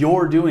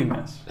 you're doing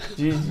this.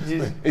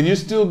 Right. And you're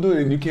still doing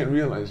it, and you can't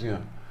realize, yeah.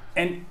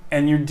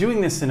 And you're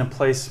doing this in a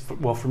place,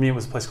 well, for me it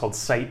was a place called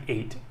Site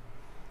 8,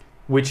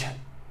 which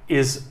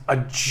is a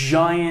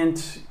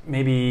giant,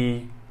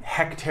 maybe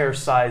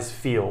hectare-sized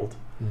field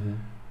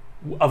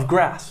of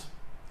grass.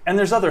 And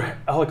there's other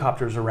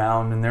helicopters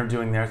around, and they're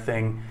doing their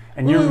thing.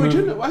 And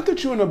I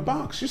thought you were in a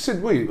box. You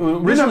said, wait.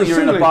 Originally,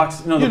 you're in a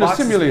box. No, the box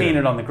is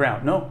painted on the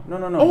ground. No.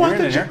 Oh, you're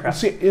in an aircraft.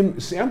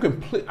 See, I'm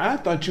complete. I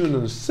thought you were in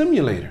a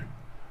simulator.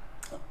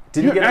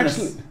 You're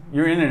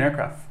in an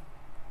aircraft.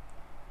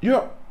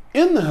 You're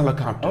in the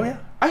helicopter. Oh, yeah.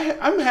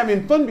 I'm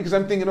having fun because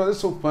I'm thinking, oh, that's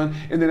so fun.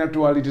 And then after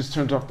a while, he just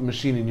turns off the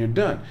machine and you're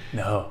done.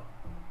 No.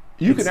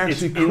 You can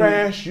actually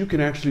crash. You can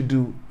actually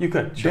do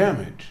sure.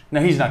 damage.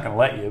 Now, he's not going to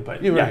let you,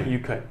 but right. You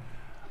could.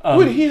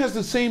 Well, he has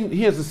the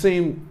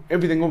same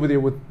everything over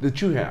there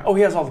that you have. Oh,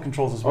 he has all the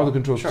controls as well. All the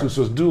controls too,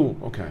 so it's dual.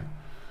 Okay.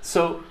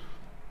 So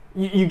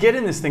you get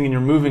in this thing and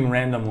you're moving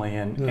randomly,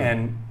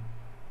 and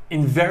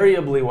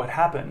invariably what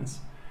happens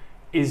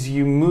is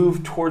you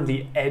move toward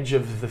the edge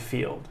of the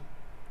field.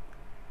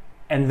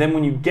 And then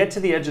when you get to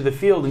the edge of the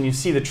field and you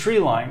see the tree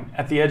line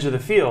at the edge of the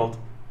field,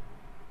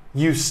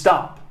 you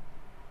stop.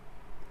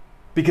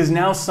 Because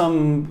now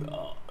some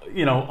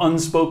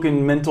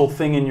unspoken mental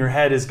thing in your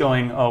head is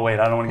going, oh wait,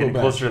 I don't want to get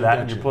closer to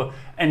that.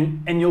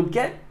 And you'll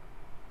get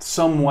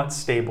somewhat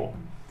stable.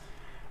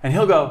 And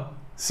he'll go,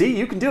 see,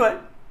 you can do it.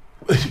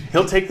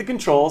 He'll take the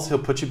controls, he'll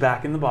put you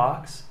back in the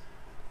box.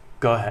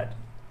 Go ahead.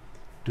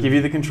 Give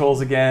you the controls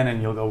again,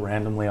 and you'll go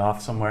randomly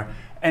off somewhere.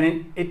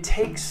 And it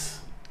takes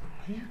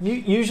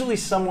usually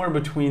somewhere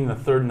between the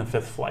third and the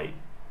fifth flight.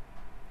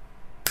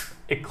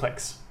 It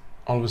clicks.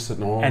 All of a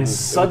sudden,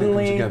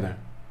 suddenly comes together.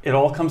 It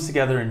all comes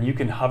together, and you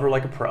can hover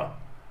like a pro.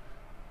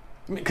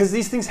 Because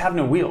these things have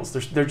no wheels;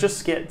 they're just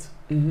skids.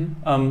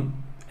 Mm-hmm.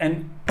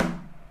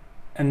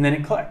 And then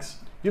it clicks.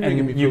 You're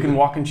making me and you feel can good.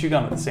 walk and chew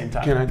gum at the same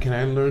time. Can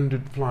I learn to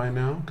fly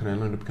now? Can I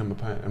learn to become a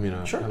pilot? I mean,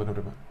 a Sure.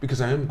 helicopter pilot? Because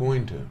I am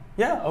going to.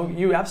 Yeah, oh,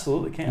 you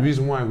absolutely The can.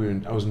 reason why I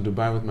was in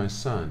Dubai with my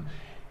son,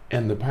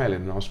 and the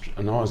pilot, an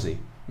Aussie.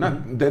 Not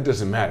Mhm. that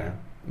doesn't matter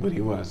what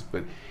he was,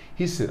 but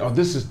he said, "Oh,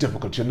 this is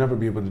difficult. You'll never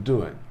be able to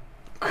do it."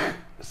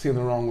 Saying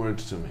the wrong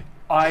words to me.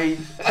 I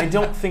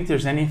don't think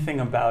there's anything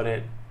about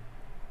it.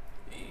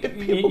 If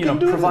people can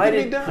do it, it can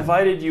provided be done.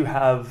 provided you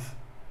have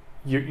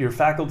your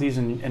faculties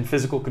and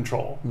physical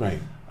control. Right.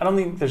 I don't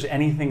think there's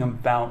anything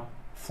about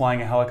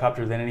flying a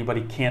helicopter that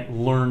anybody can't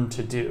learn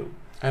to do.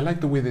 I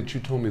like the way that you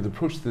told me the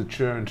approach that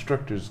your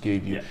instructors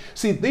gave you. Yeah.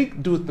 See, they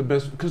do it the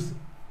best because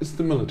it's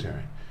the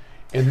military,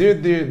 and they're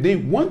there. They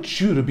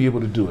want you to be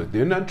able to do it.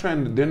 They're not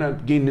trying to. They're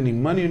not gaining any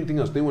money or anything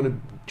else. They want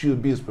you to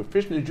be as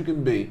proficient as you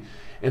can be,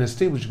 and as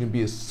stable as you can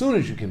be as soon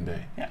as you can be.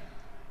 Yeah.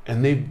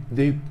 And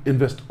they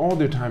invest all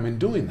their time in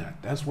doing that.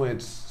 That's why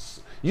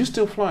it's. You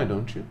still fly,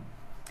 don't you?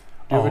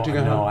 Do you ever take a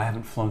no, hel- I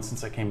haven't flown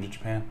since I came to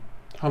Japan.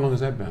 How long has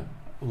that been?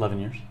 11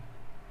 years.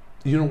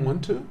 You don't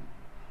want to?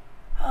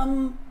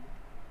 I'm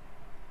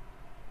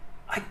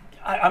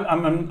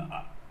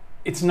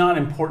it's not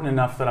important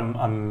enough that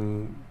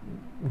I'm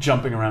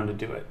jumping around to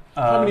do it.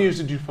 How many years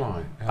did you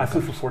fly? I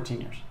flew for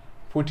 14 years.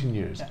 14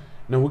 years. Yeah.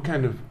 Now, what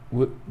kind of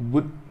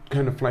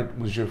flight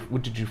was your?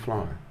 What did you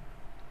fly?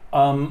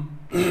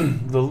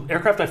 The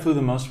aircraft I flew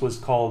the most was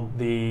called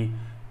the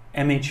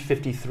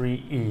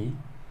MH-53E,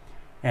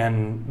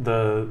 and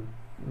the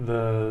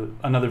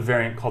another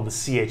variant called the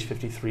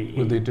CH-53E.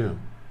 What did they do?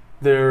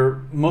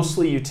 They're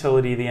mostly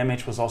utility. The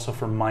MH was also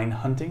for mine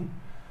hunting.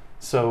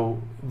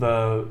 So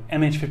the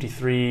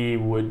MH-53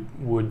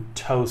 would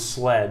tow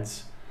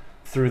sleds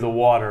through the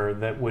water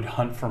that would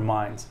hunt for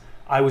mines.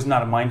 I was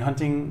not a mine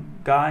hunting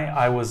guy.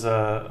 I was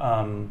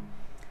a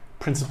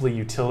principally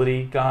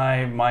utility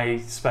guy. My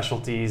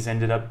specialties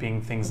ended up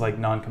being things like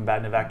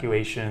non-combatant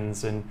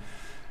evacuations, and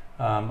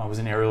I was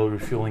an aerial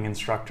refueling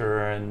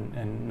instructor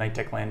and night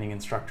tech landing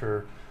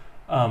instructor.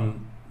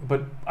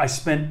 But I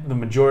spent the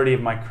majority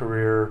of my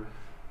career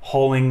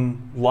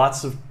hauling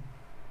lots of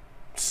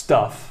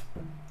stuff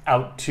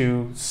out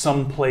to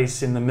some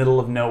place in the middle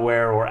of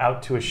nowhere or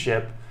out to a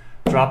ship,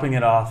 dropping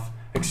it off,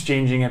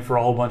 exchanging it for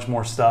a whole bunch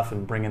more stuff,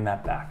 and bringing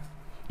that back.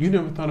 You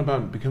never thought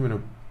about becoming a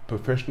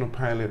professional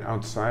pilot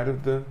outside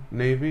of the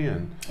Navy?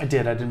 And I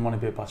did. I didn't want to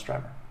be a bus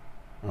driver.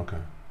 okay,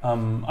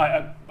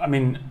 I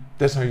mean,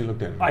 that's how you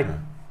looked at it. Okay.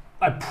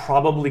 I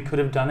probably could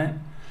have done it.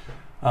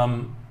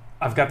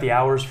 I've got the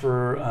hours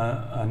for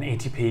an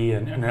ATP,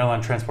 an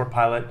airline transport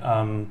pilot.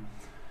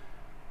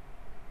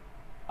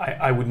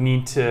 I would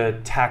need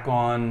to tack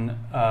on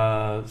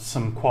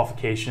some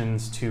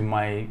qualifications to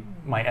my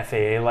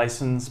FAA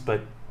license,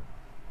 but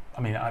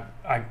I mean,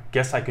 I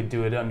guess I could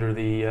do it under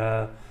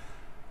the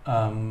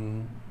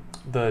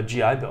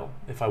GI Bill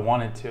if I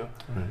wanted to.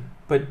 Right.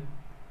 But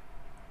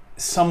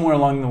somewhere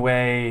along the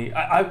way,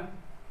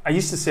 I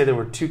used to say there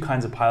were two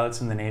kinds of pilots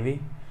in the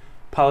Navy: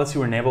 pilots who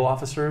were naval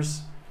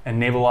officers and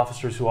naval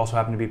officers who also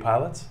happened to be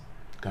pilots.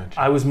 Gotcha.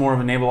 I was more of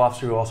a naval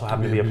officer who also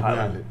happened to be a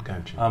pilot.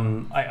 Gotcha.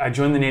 I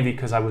joined the Navy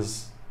because I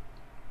was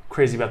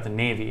crazy about the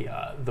Navy.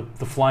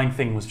 The flying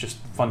thing was just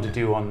fun to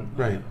do on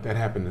Right, that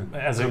happened.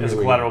 as a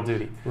collateral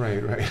duty.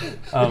 Right.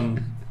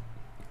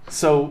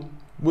 So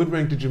What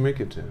rank did you make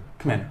it to?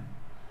 commander,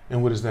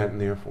 And what is that in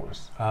the Air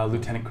Force?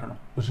 lieutenant colonel.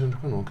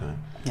 Lieutenant Colonel, okay.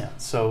 Yeah.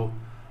 So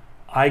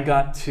I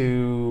got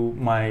to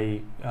my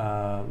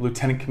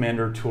lieutenant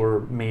commander tour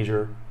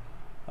major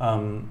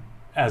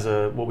as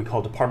what we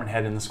call department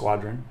head in the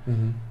squadron.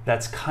 Mm-hmm.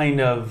 That's kind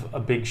of a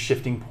big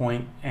shifting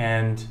point,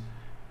 and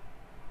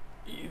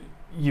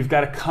you've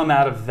got to come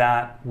out of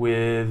that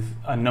with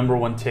a number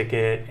one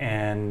ticket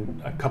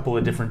and a couple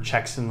of different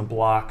checks in the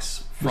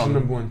blocks. What's the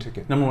number one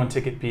ticket? Number one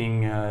ticket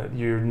being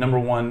your number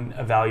one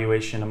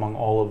evaluation among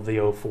all of the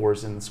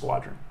O4s in the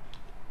squadron.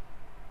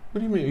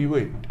 What do you mean? You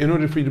wait. In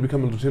order for you to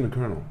become a lieutenant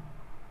colonel,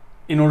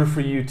 In order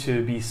for you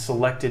to be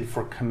selected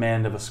for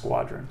command of a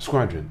squadron,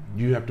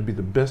 you have to be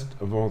the best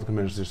of all the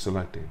commanders they're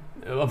selecting.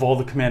 of all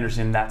the commanders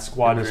in that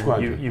squadron,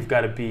 squadron. you've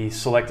got to be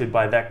selected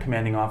by that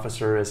commanding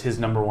officer as his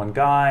number one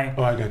guy.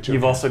 Oh, I got you.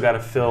 You've Okay. also got to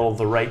fill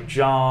the right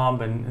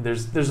job, and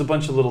there's a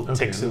bunch of little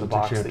Okay, ticks in the little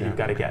box ticks you that have you've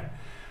to got to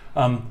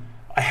have. get.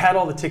 I had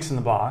all the ticks in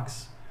the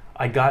box.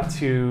 I got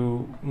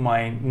to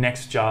my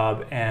next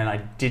job, and I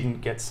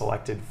didn't get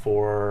selected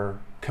for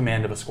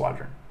command of a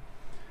squadron.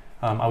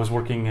 I was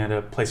working at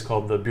a place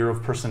called the Bureau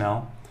of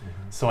Personnel, Mhm.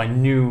 so I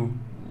knew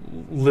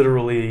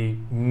literally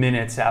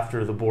minutes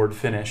after the board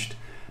finished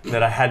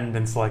that I hadn't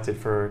been selected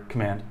for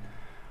command.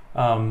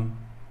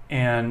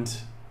 And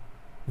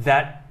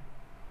that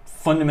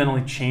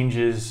fundamentally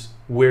changes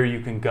where you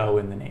can go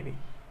in the Navy.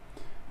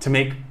 To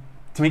make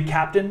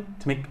captain,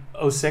 to make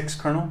 06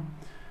 colonel,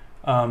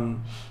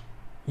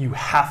 you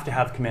have to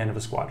have command of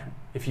a squadron.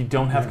 If you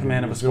don't have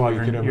command of a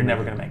squadron, you're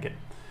never going to make it.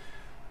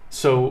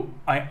 So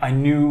I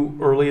knew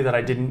early that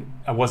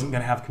I wasn't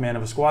going to have command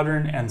of a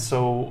squadron, and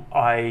so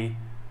I,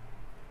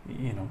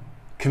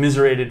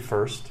 commiserated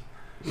first.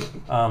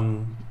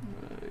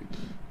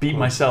 beat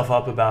myself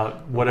up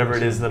about whatever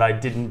it is that I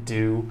didn't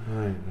do.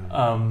 Right.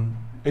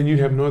 And you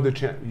have no other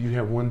chance. You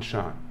have one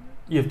shot.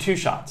 You have two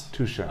shots.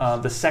 Two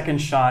shots. The second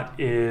shot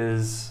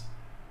is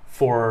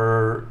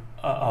for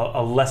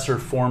a lesser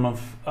form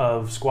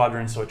of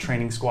squadron, so a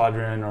training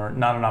squadron, or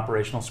not an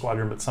operational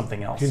squadron, but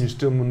something else. Can you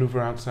still maneuver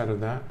outside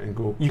of that and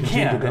go? You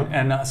can,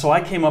 and so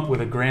I came up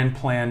with a grand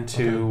plan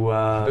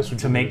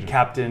to make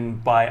captain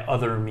by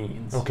other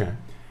means. Okay.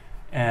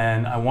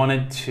 And I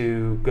wanted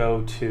to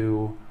go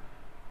to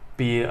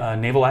be a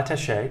naval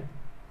attaché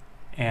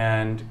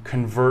and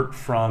convert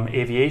from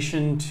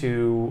aviation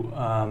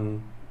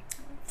to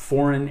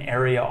foreign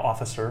area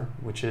officer,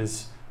 which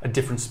is a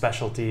different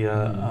specialty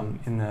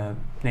in the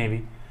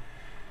Navy.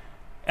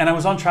 And I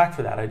was on track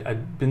for that.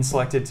 I'd been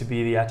selected to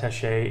be the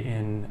attaché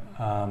in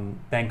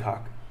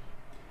Bangkok.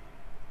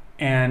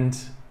 And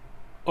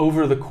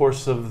over the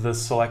course of the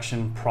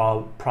selection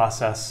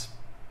process,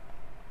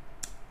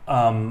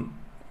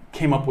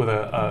 came up with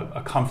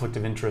a conflict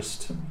of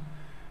interest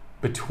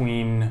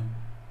between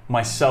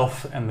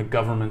myself and the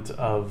government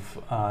of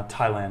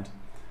Thailand.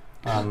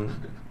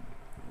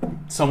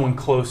 Someone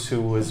close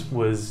who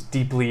was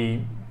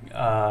deeply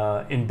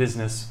in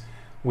business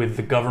with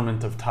the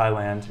government of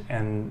Thailand,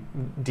 and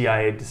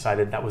DIA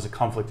decided that was a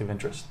conflict of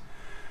interest.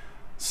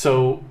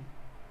 So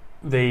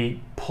they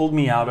pulled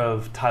me out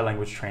of Thai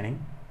language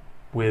training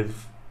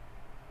with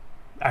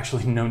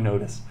actually no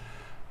notice.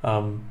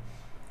 And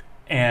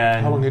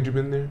how long had you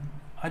been there?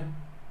 I'd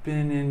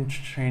been in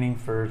training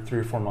for 3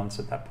 or 4 months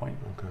at that point.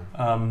 Okay.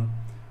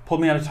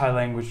 Pulled me out of Thai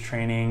language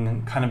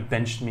training, kind of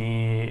benched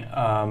me.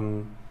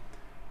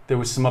 There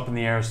was some up in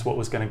the air as to what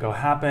was going to go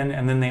happen,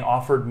 and then they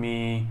offered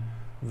me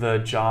the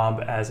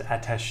job as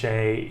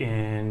attaché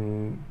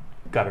in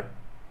Qatar.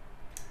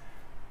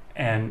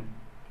 And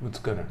what's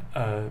Qatar?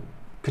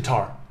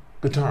 Qatar.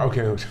 Qatar.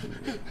 Okay.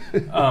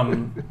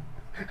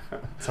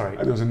 Sorry.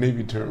 There was a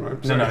Navy term.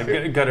 I'm sorry.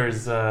 No. Qatar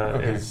is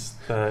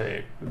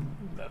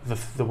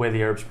the way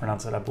the Arabs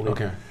pronounce it, I believe.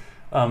 Okay.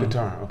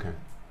 Qatar. Okay.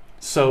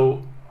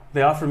 So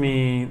they offered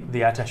me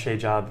the attaché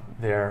job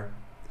there.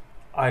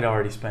 I'd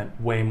already spent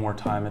way more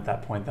time at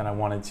that point than I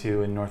wanted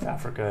to in North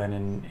Africa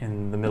and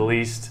in the Middle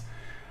East.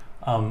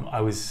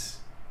 I was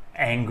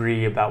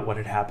angry about what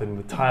had happened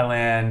with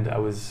Thailand. I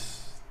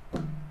was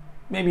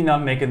maybe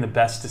not making the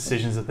best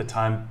decisions at the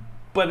time,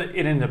 but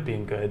it ended up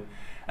being good.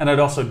 And I'd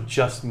also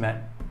just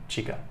met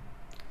Chica.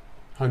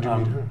 How'd you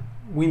meet her?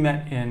 We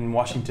met in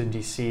Washington,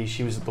 D.C.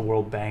 She was at the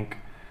World Bank.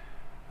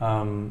 We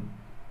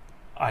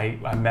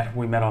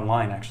met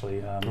online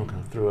actually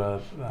through a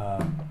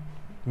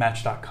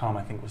Match.com,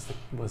 I think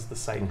was the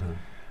site. Okay.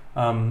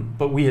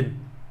 But we had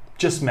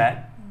just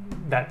met.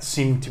 That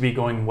seemed to be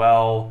going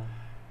well,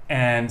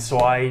 and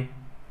so I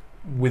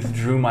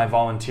withdrew my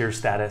volunteer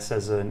status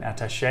as an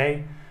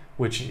attaché,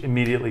 which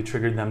immediately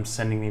triggered them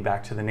sending me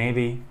back to the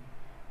Navy.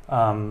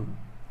 And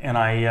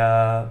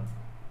I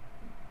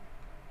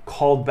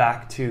called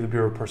back to the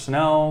Bureau of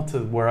Personnel, to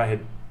where I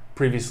had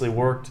previously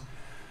worked,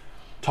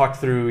 talked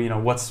through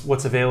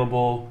what's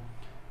available.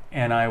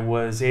 And I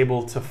was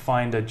able to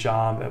find a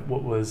job at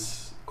what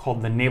was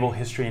called the Naval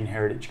History and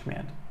Heritage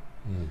Command.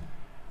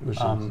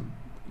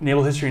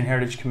 Naval History and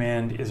Heritage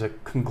Command is a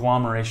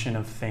conglomeration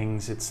of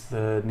things. It's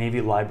the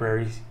Navy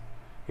Library,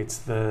 it's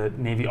the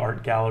Navy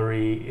Art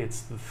Gallery,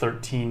 it's the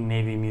 13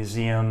 Navy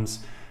museums,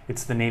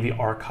 it's the Navy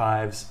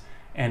Archives,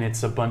 and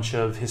it's a bunch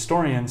of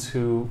historians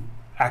who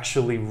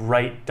actually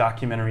write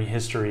documentary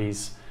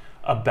histories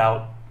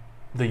about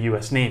the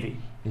U.S. Navy.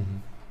 Mm-hmm.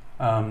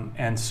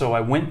 And so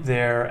I went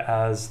there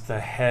as the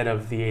head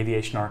of the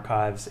Aviation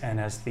Archives and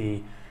as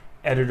the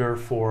editor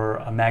for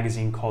a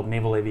magazine called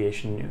Naval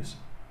Aviation News.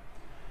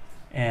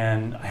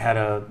 And I had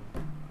a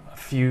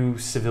few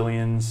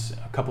civilians,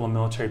 a couple of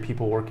military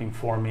people working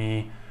for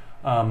me.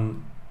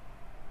 And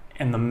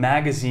the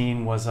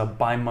magazine was a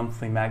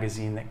bi-monthly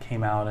magazine that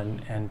came out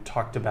and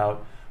talked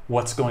about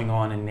what's going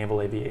on in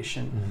naval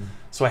aviation. Mm-hmm.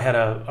 So I had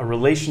a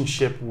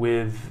relationship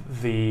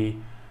with the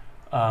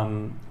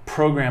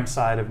program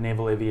side of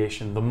naval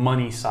aviation, the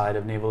money side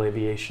of naval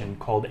aviation,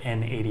 called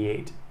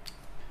N88.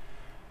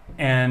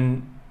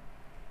 And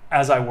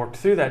as I worked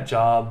through that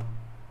job,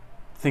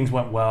 things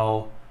went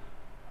well.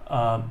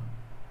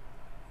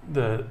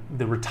 The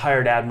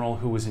retired admiral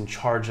who was in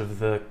charge of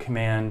the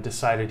command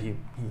decided he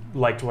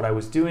liked what I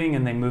was doing,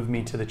 and they moved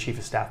me to the chief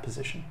of staff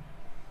position.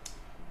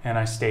 And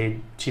I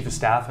stayed chief of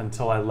staff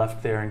until I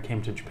left there and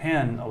came to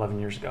Japan 11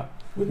 years ago.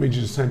 What made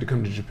you decide to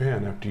come to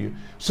Japan after you?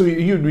 So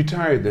you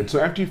retired then. So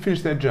after you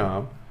finished that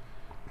job?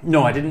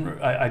 No, I didn't.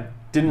 I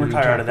didn't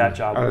retire out of that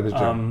job. Out of the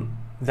job.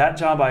 That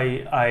job,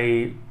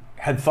 I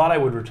had thought I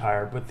would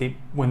retire, but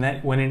when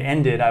it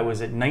ended, I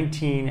was at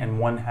 19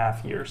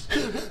 1/2 years.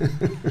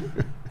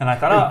 And I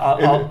thought,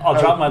 I'll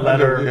drop my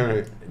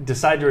letter,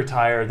 decide to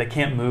retire. They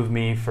can't move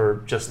me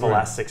for just the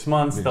last 6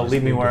 months. They'll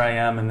leave me where I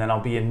am, and then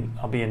I'll be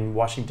in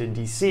Washington,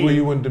 D.C. Where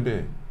you wanted to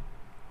be?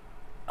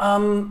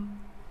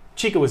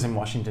 Chica was in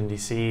Washington,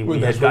 D.C. Well,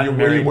 we had gotten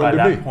married by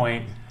that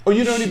point. Oh,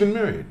 you'd already been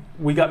married?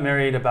 We got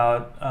married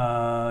about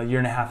a year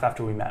and a half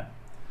after we met.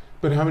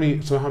 But how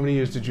many? So how many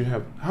years did you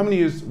have? How many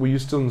years were you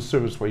still in the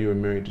service while you were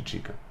married to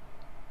Chica?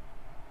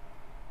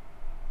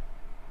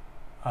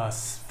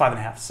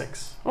 5.5,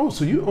 6. Oh,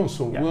 so you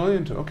also Yeah. well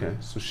into okay.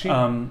 So she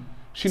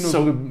knows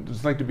so- what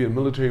it's like to be a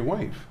military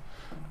wife.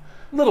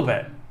 A little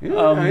bit.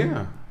 Yeah,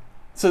 yeah.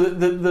 So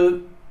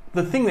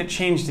the thing that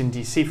changed in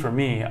DC for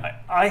me,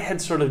 I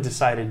had sort of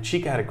decided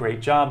Chica had a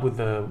great job with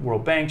the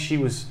World Bank. She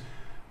was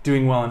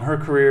doing well in her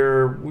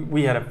career.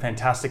 We had a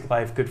fantastic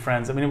life, good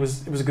friends. I mean, it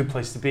was a good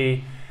place to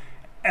be.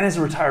 And as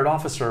a retired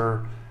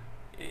officer,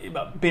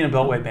 being a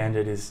Beltway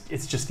bandit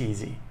it's just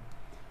easy.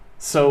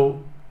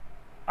 So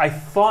I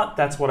thought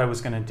that's what I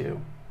was going to do.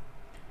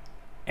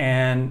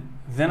 And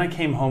then I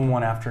came home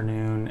one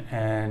afternoon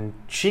and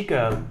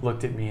Chica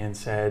looked at me and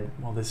said,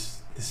 well,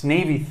 this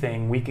Navy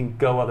thing, we can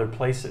go other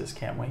places,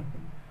 can't we?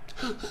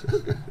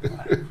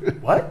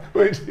 What?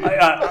 Wait.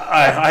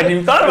 I hadn't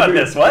even thought about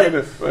this. What?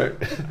 Right.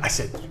 I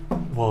said,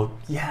 well,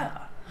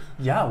 yeah,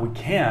 we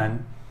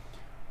can.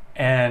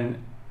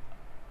 And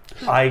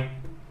I,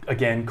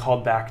 again,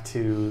 called back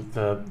to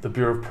the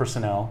Bureau of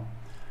Personnel,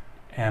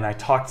 and I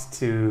talked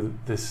to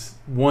this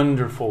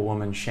wonderful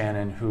woman,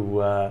 Shannon, who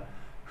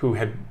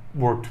had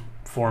worked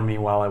for me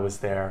while I was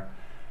there.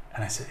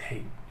 And I said,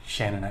 hey,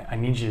 Shannon, I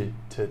need you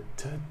to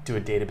do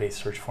a database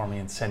search for me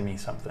and send me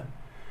something.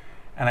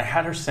 And I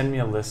had her send me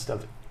a list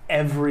of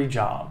every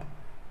job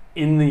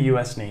in the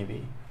U.S.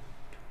 Navy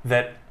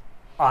that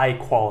I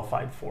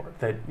qualified for,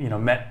 that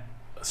met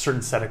a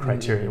certain set of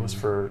criteria. It was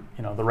for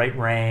the right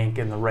rank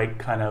and the right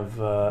kind of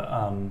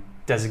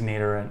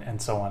designator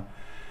and so on.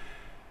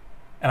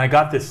 And I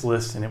got this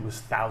list, and it was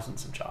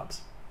thousands of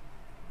jobs.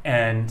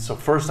 And so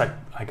first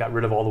I got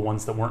rid of all the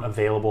ones that weren't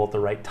available at the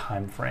right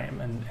time frame.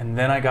 And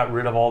then I got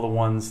rid of all the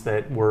ones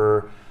that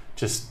were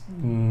just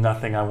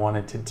nothing I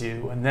wanted to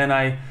do. And then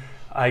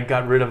I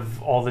got rid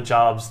of all the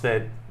jobs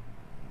that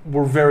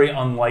were very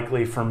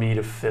unlikely for me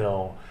to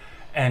fill.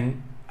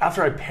 And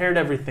after I pared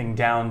everything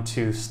down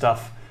to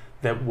stuff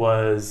that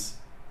was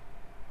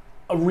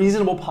a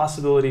reasonable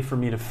possibility for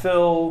me to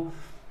fill,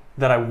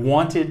 that I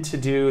wanted to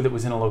do, that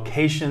was in a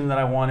location that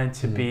I wanted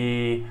to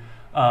be,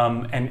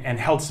 and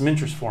held some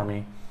interest for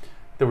me,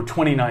 there were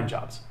 29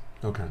 jobs.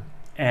 Okay.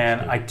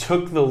 And I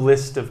took the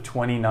list of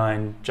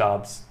 29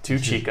 jobs to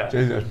Chica.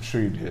 I'm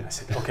sure you did. I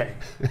said, okay,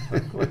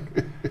 look,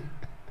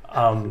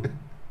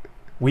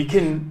 we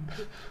can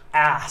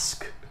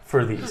ask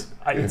for these.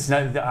 It's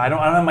not. I don't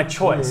have my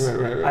choice.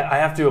 Right. I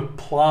have to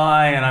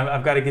apply, and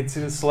I've got to get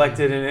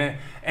selected.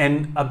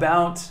 And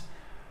about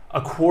a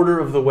quarter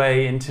of the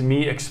way into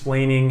me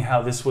explaining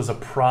how this was a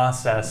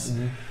process,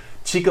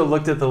 Chica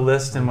looked at the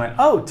list and went,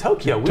 "Oh,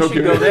 Tokyo. We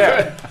should go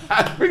there."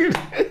 I figured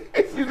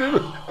you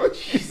didn't.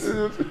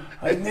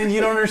 And then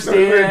you don't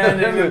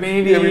understand, and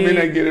maybe we may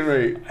not get it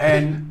right.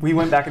 And we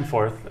went back and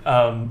forth,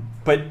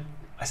 but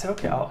I said,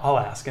 "Okay, I'll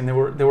ask." And there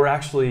were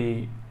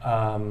actually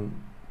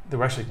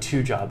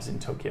 2 jobs in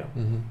Tokyo.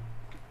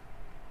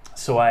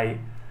 So I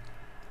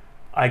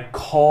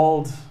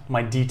called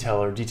my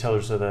detailer.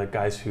 Detailers are the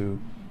guys who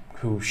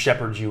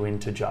shepherd you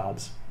into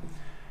jobs.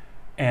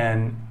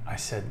 And I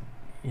said,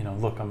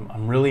 look,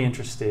 I'm really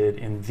interested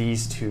in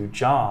these 2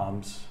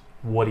 jobs.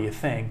 What do you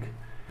think?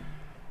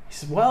 He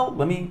said, well,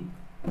 let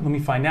me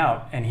find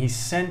out. And he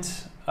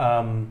sent,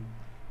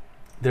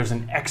 there's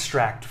an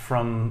extract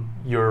from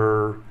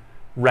your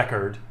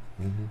record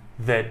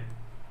that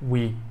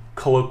we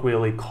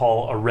colloquially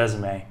call a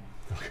resume.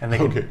 And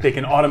they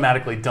can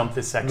automatically dump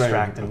this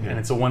extract, and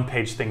it's a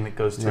 1-page thing that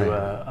goes to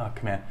a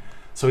command.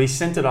 So he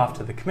sent it off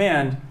to the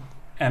command,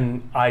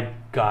 and I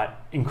got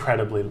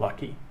incredibly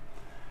lucky.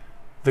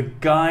 The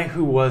guy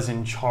who was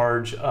in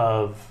charge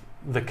of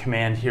the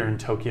command here in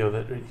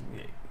Tokyo,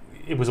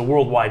 it was a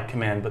worldwide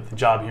command, but the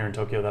job here in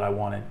Tokyo that I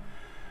wanted,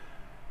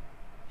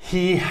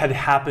 he had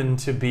happened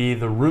to be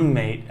the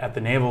roommate at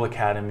the Naval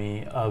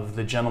Academy of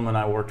the gentleman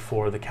I worked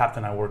for, the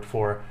captain I worked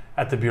for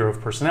at the Bureau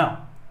of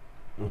Personnel.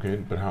 Okay,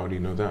 but how would he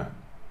know that?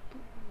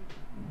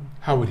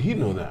 How would he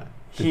know that?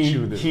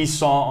 He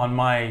saw on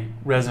my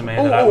resume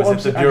that I was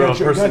at the Bureau of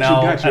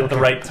Personnel at the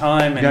right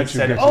time, and he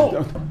said,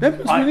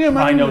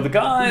 I know the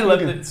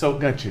guy. So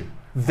got you.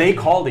 They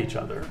called each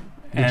other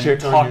and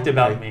talked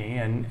about me,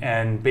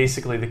 and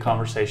basically the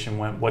conversation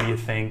went, what do you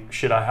think?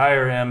 Should I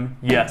hire him?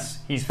 Yes,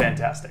 he's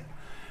fantastic.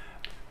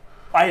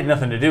 I had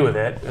nothing to do with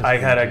it. I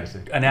had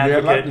an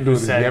advocate who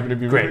said,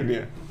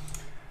 great.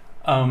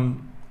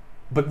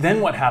 But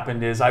then what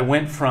happened is I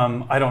went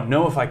from, I don't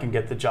know if I can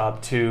get the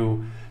job,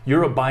 to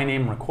you're a by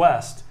name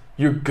request.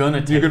 You're going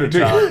to take the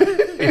job.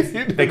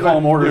 They call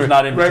them orders,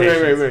 not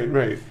invitations.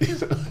 Right.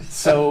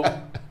 So,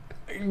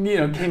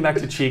 came back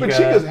to Chica. But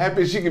Chica's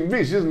happy as she can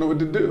be. She doesn't know what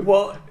to do.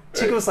 Well,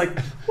 Chica was like,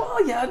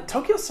 well, yeah,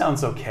 Tokyo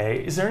sounds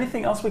okay. Is there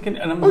anything else we can...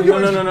 And I'm like,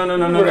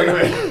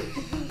 no.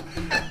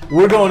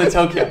 We're going to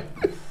Tokyo.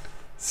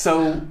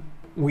 So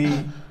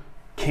we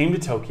came to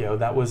Tokyo.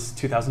 That was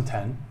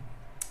 2010.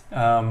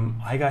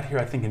 I got here,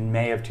 I think, in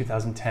May of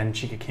 2010.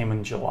 Chica came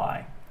in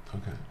July.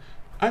 Okay.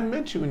 I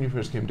met you when you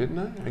first came, didn't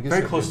I?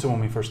 Very close to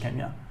when we first came,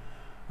 yeah.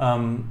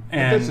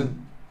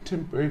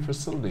 temporary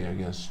facility, I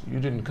guess. You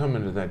didn't come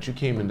into that. You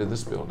came into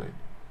this building.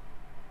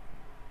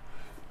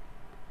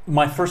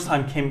 My first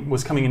time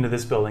was coming into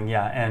this building,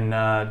 yeah,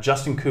 and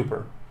Justin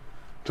Cooper,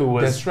 who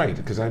was... That's right,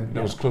 because I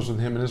was close with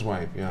him and his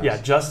wife, yes.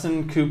 Yeah,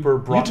 Justin Cooper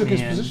brought me in. You took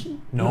his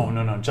position?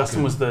 No.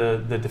 Justin was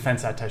the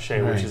defense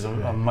attaché, which is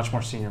a much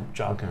more senior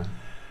job. Okay.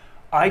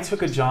 I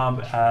took a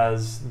job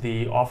as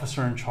the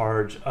officer in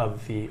charge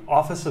of the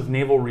Office of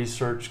Naval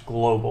Research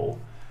Global,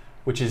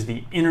 which is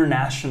the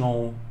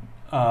international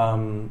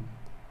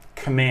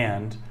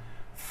command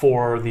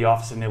for the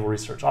Office of Naval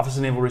Research. Office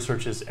of Naval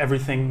Research is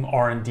everything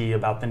R&D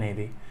about the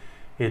Navy.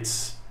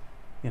 It's,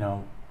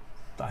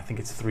 I think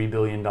it's $3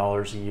 billion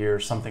a year,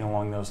 something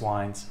along those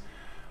lines.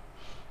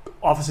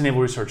 Office of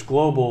Naval Research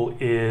Global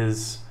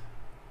is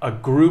a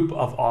group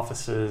of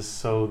offices.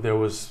 So there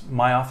was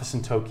my office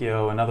in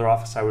Tokyo, another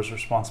office I was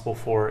responsible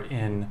for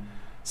in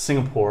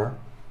Singapore,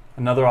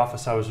 another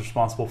office I was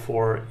responsible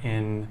for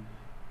in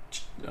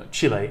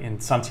Chile, in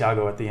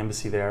Santiago at the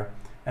embassy there.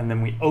 And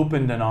then we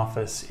opened an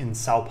office in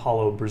Sao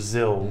Paulo,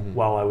 Brazil,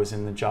 while I was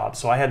in the job.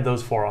 So I had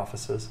those 4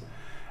 offices.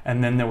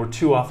 And then there were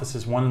 2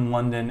 offices, one in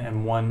London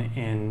and one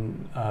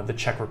in the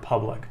Czech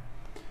Republic,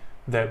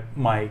 that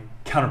my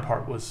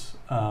counterpart was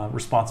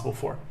responsible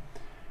for.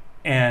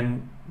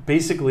 And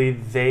basically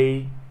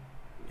they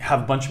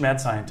have a bunch of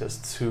mad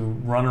scientists who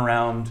run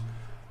around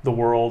the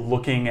world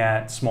looking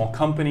at small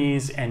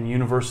companies and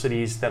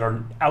universities that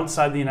are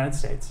outside the United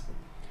States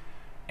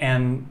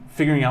and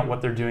figuring out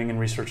what they're doing in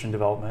research and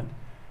development.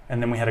 And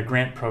then we had a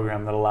grant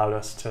program that allowed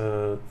us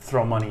to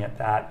throw money at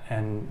that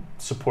and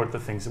support the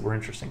things that were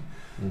interesting.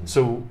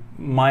 So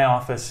my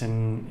office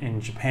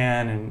in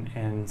Japan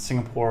and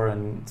Singapore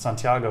and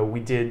Santiago, we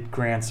did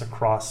grants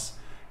across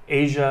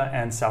Asia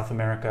and South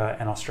America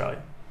and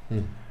Australia.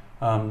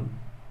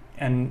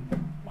 And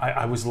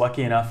I was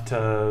lucky enough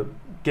to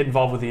get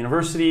involved with the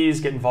universities,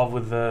 get involved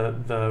with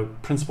the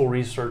principal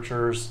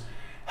researchers,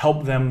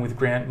 help them with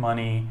grant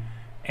money,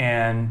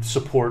 and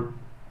support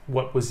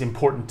what was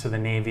important to the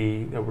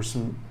Navy. There were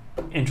some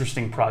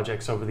interesting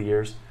projects over the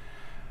years.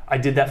 I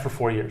did that for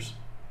 4 years.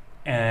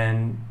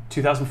 And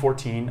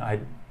 2014,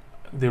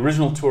 the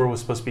original tour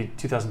was supposed to be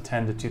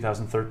 2010 to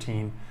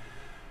 2013.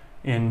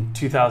 In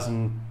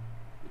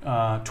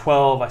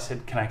 2012, I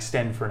said, can I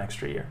extend for an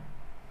extra year?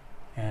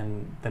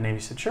 And the Navy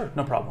said, sure,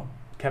 no problem.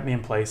 Kept me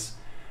in place.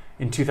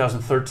 In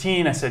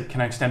 2013, I said, can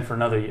I extend for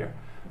another year?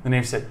 The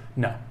Navy said,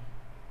 no.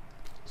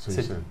 So I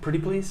you said, pretty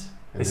please?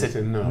 They said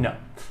no. No.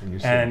 And, you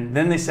said, and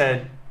then they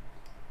said,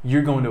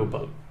 you're going to a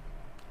boat.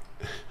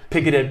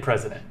 Pick-a-dead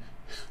president.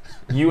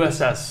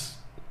 USS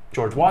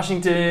George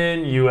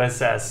Washington,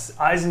 USS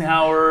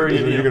Eisenhower.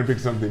 You're going to pick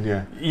something,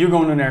 yeah. You're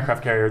going to an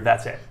aircraft carrier,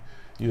 that's it.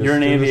 You're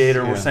an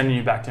aviator, we're sending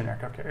you back to an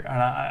aircraft carrier.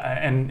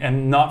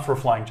 And not for a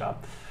flying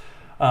job.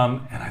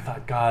 And I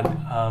thought, God,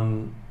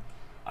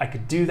 I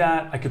could do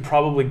that. I could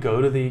probably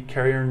go to the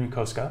carrier in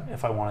Yokosuka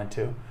if I wanted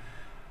to.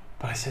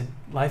 But I said,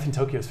 life in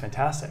Tokyo is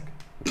fantastic.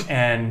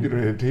 And you don't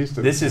have a taste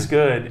of this is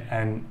good.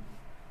 And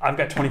I've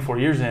got 24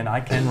 years in,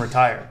 I can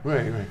retire.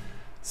 Right.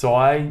 So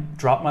I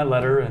dropped my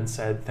letter and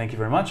said, thank you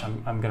very much.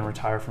 I'm going to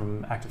retire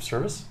from active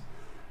service.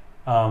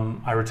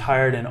 I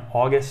retired in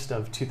August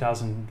of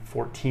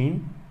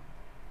 2014.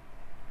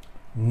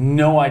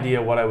 No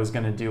idea what I was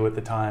going to do at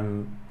the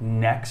time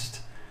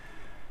next.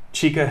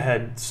 Chika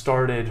had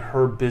started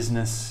her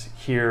business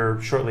here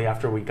shortly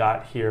after we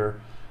got here,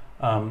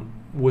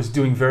 was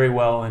doing very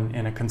well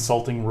in a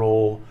consulting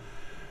role,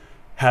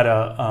 had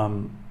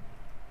a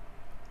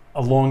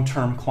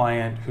long-term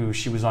client who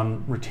she was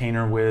on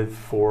retainer with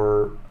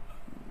for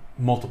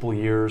multiple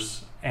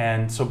years.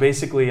 And so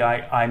basically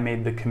I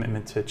made the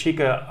commitment to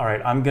Chika, all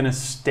right, I'm going to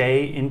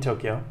stay in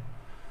Tokyo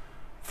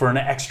for an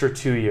extra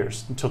 2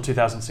 years until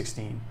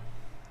 2016.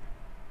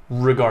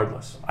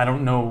 Regardless, I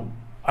don't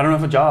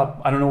have a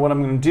job. I don't know what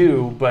I'm going to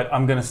do, but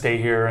I'm going to stay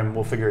here and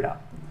we'll figure it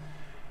out.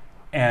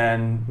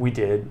 And we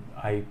did.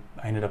 I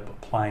ended up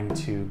applying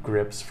to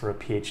GRIPS for a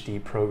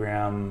PhD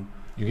program.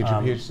 You get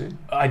your PhD?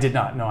 I did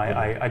not. No,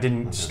 I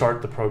didn't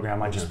start the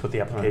program. I just put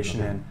the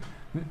application in.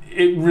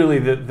 It really,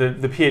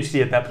 the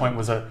PhD at that point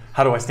was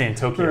how do I stay in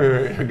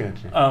Tokyo? Right, I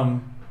got you.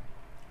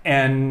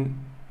 And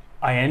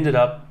I ended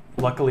up,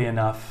 luckily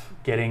enough,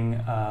 getting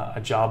a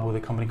job with a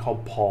company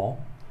called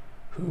Paul,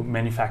 who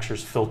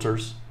manufactures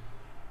filters,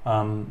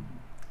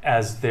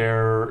 as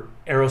their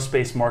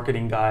aerospace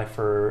marketing guy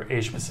for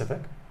Asia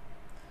Pacific.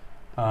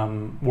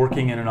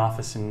 Working in an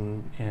office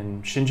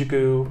in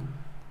Shinjuku.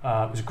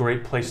 It was a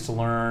great place to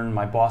learn.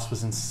 My boss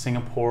was in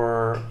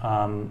Singapore.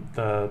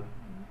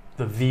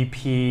 The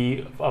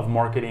VP of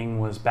marketing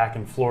was back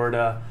in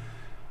Florida.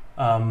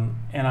 And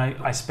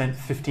I spent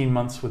 15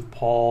 months with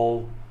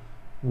Paul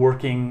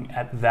working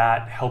at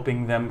that,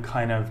 helping them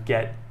kind of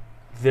get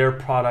their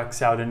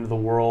products out into the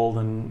world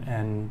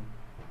and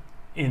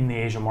in the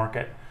Asia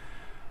market.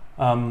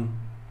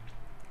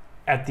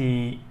 At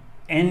the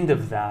end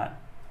of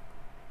that,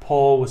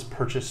 Paul was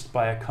purchased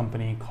by a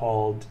company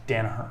called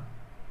Danaher.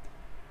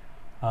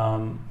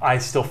 I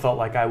still felt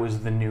like I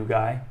was the new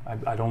guy.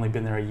 I'd only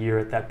been there a year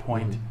at that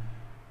point.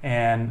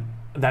 And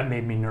that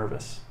made me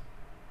nervous.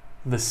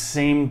 The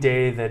same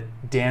day that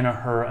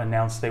Danaher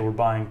announced they were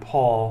buying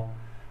Paul,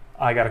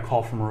 I got a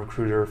call from a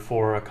recruiter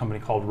for a company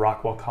called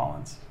Rockwell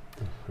Collins,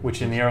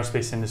 which in the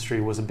aerospace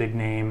industry was a big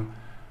name.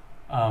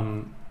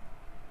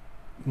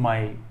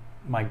 My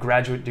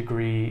graduate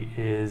degree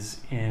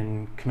is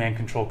in command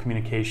control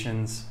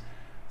communications,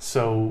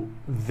 so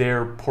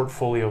their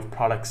portfolio of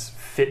products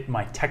fit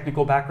my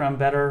technical background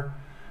better.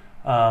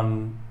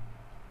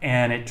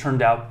 And it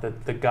turned out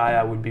that the guy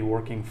I would be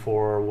working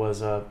for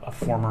was a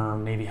former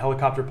Navy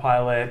helicopter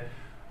pilot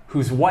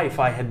whose wife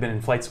I had been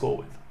in flight school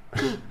with.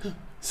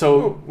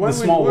 So the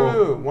small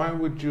world. Why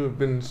would you have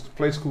been in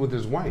flight school with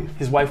his wife?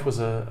 His wife was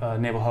a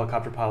naval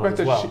helicopter pilot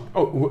as well.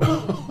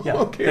 Yeah,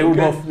 okay, they were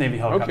both Navy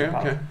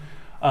helicopter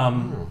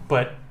pilots.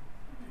 But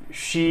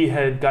she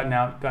had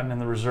gotten in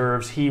the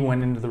reserves. He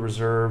went into the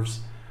reserves.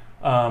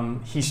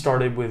 He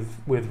started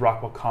with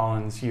Rockwell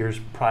Collins years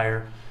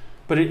prior.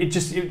 But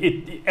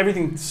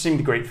everything seemed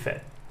a great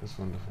fit. That's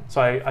wonderful.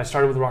 So I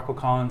started with Rockwell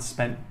Collins,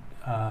 spent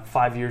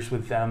 5 years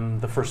with them.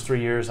 The first 3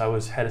 years I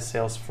was head of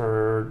sales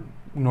for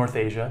North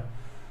Asia.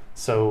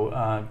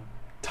 So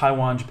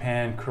Taiwan,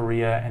 Japan,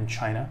 Korea, and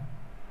China.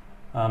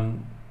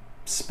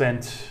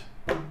 Spent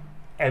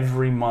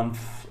every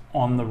month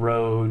on the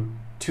road,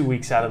 2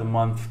 weeks out of the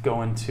month,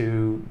 going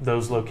to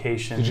those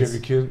locations. Did you have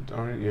your kid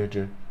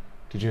already?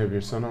 Did you have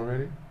your son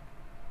already?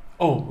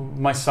 Oh,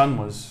 my son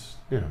was...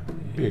 Yeah,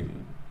 big.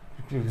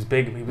 He was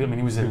big. I mean,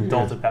 he was an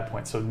adult at that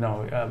point, so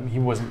no, he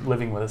wasn't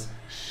living with us.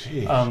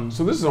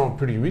 So this is all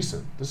pretty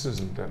recent. This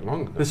isn't that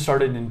long ago. This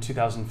started in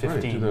 2015.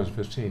 Right,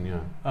 2015,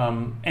 yeah.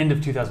 End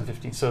of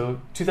 2015. So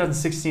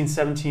 2016,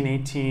 17,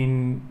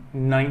 18,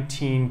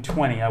 19,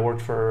 20, I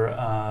worked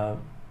for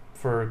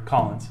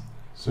Collins,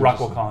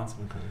 Rockwell Collins.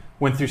 Okay.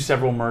 Went through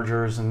several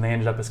mergers, and they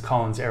ended up as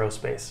Collins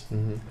Aerospace.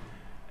 Mm-hmm.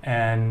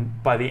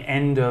 And by the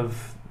end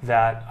of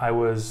that, I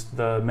was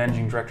the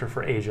managing director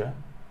for Asia.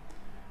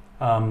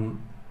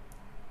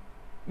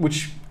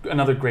 Which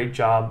another great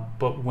job,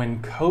 but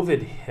when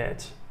COVID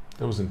hit,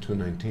 that was in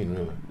 2019,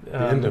 really, the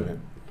end of it.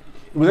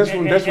 Well, that's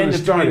when it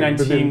started.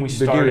 2019 we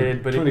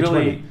started, but it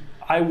really,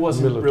 I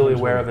wasn't really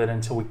aware of it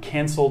until we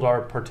canceled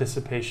our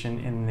participation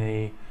in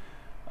the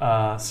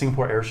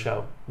Singapore Air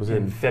Show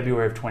in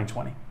February of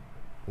 2020.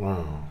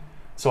 Wow!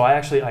 So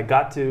I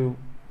got to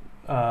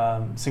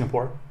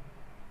Singapore,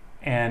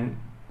 and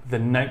the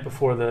night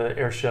before the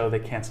air show they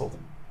canceled.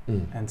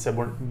 And said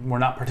we're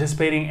not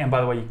participating, and by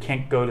the way, you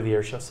can't go to the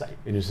airshow site.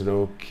 And you said,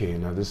 okay,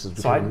 now this is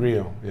becoming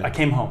real. Yeah. I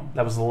came home.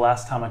 That was the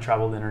last time I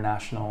traveled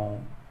international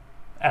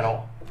at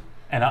all.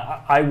 And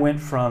I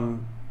went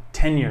from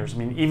 10 years. I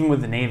mean, even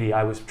with the Navy,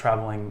 I was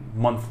traveling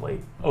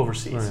monthly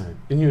overseas. Right.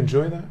 And you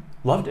enjoy that?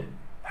 Loved it.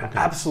 Okay.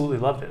 Absolutely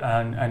loved it,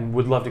 and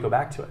would love to go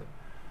back to it.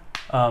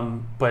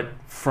 But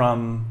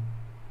from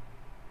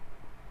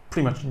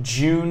pretty much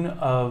June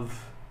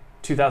of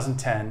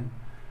 2010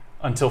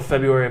 until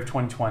February of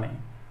 2020,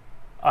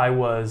 I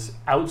was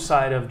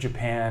outside of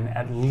Japan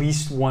at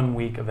least 1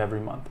 week of every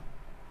month.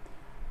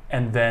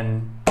 And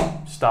then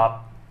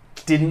stopped,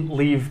 didn't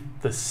leave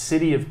the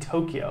city of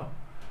Tokyo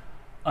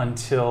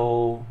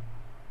until,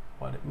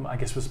 I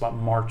guess it was about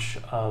May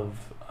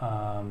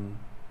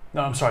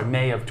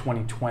of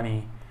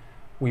 2020,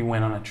 we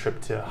went on a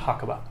trip to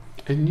Hakuba.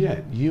 And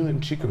yet, you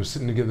and Chica were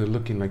sitting together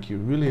looking like you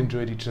really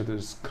enjoyed each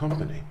other's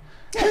company.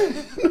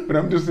 But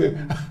I'm just saying,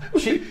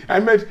 she's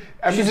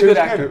a good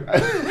actor.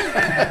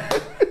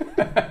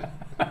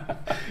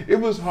 It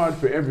was hard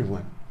for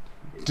everyone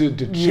to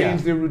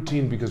change their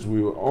routine because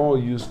we were all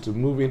used to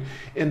moving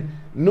and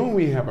knowing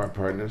we have our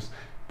partners,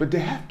 but they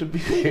have to be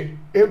there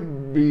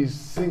every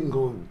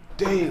single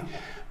day.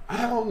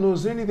 I don't know,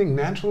 is there anything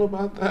natural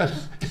about that?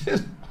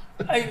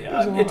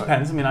 It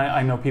depends. I mean,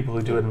 I know people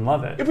who do it and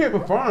love it. If we have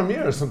a farm,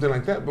 or something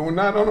like that, but we're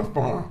not on a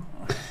farm.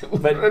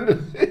 But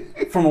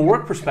from a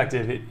work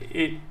perspective,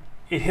 it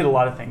hit a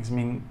lot of things. I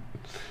mean,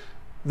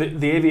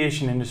 the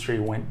aviation industry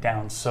went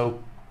down so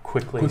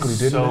quickly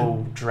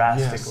so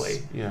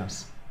drastically.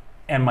 Yes.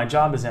 And my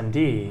job as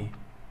MD,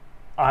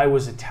 I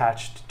was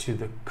attached to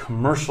the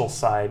commercial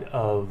side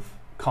of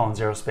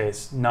Collins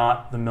Aerospace,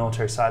 not the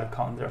military side of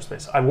Collins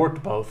Aerospace. I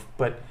worked both,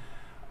 but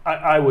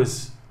I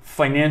was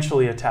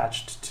financially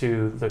attached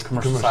to the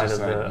commercial side of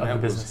the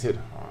business. Hit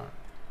hard.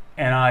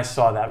 And I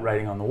saw that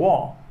writing on the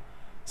wall.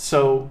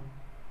 So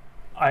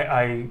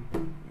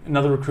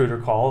another recruiter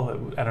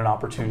called at an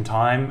opportune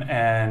time,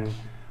 and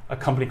a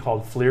company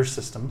called FLIR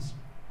Systems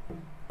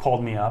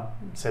called me up,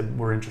 said,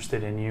 we're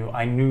interested in you.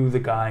 I knew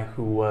the guy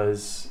who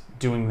was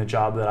doing the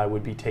job that I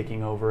would be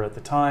taking over at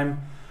the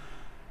time.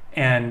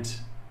 And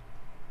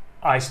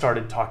I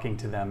started talking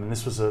to them, and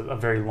this was a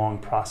very long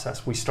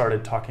process. We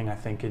started talking, I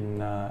think,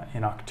 in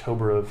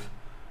October of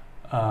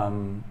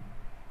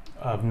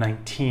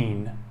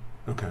 19.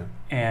 Okay.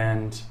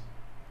 And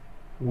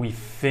we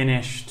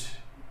finished,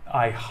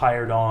 I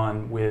hired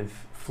on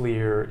with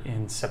FLIR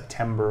in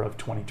September of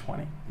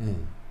 2020.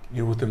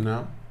 You're with them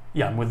now?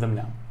 Yeah, I'm with them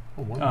now.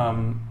 Oh,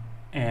 wow.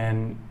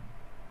 And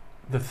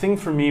the thing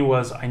for me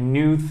was I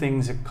knew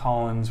things at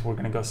Collins were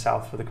going to go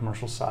south for the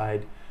commercial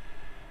side.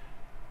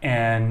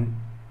 And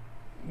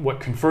what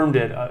confirmed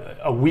it,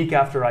 a week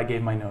after I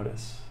gave my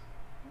notice,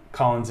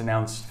 Collins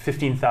announced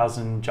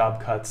 15,000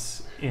 job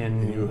cuts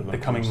in the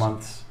coming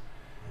months.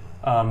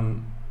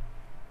 A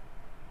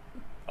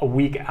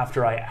week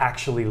after I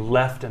actually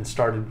left and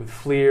started with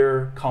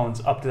FLIR,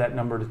 Collins upped that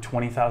number to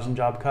 20,000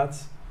 job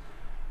cuts.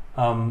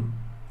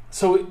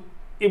 So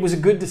it was a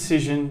good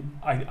decision,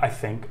 I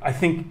think. I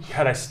think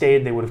had I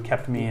stayed, they would have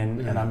kept me,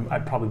 and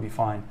I'd probably be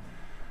fine.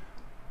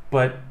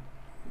 But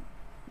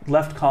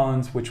left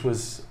Collins, which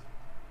was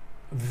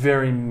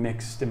very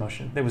mixed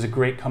emotion. It was a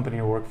great company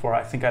to work for.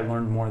 I think I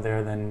learned more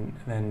there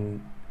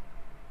than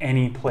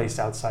any place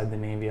outside the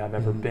Navy I've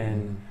ever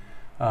been.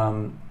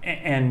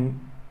 And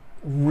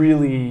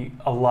really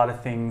a lot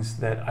of things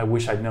that I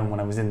wish I'd known when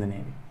I was in the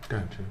Navy.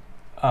 Gotcha.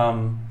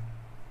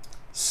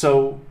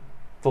 So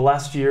the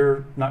last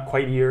year, not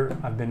quite year,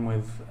 I've been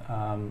with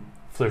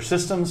FLIR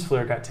Systems.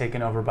 FLIR got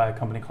taken over by a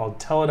company called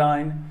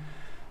Teledyne.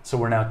 So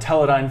we're now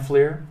Teledyne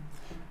FLIR.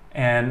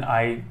 And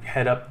I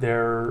head up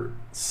their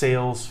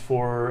sales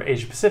for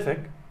Asia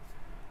Pacific,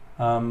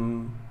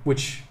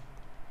 which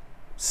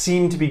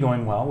seemed to be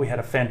going well. We had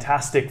a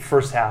fantastic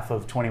first half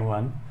of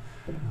 21.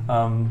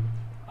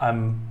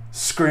 I'm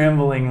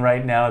scrambling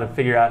right now to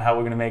figure out how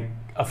we're going to make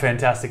a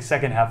fantastic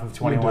second half of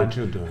 21.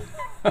 You'll do it.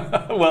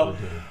 Well,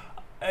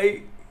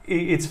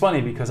 it's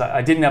funny because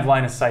I didn't have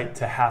line of sight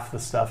to half the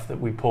stuff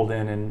that we pulled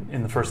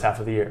in the first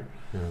half of the year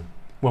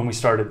when we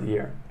started the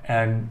year.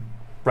 And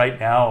right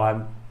now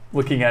I'm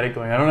looking at it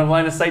going, I don't have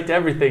line of sight to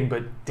everything,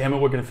 but damn it,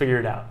 we're going to figure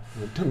it out.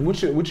 Tell me,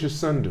 what's your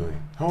son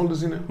doing? How old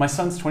is he now? My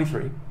son's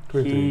 23.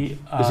 23.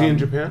 Is he in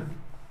Japan?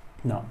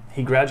 No.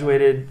 He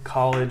graduated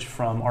college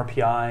from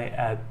RPI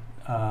at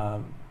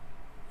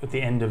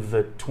the end of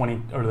the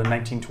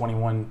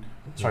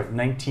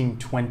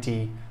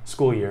 1920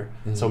 school year,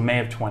 so May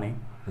of 20.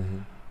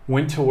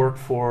 Went to work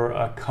for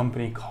a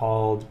company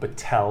called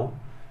Battelle,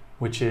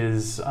 which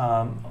is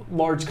a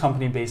large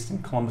company based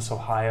in Columbus,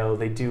 Ohio.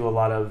 They do a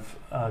lot of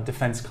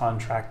defense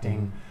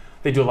contracting.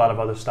 They do a lot of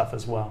other stuff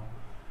as well.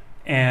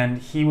 And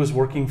he was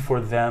working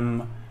for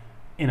them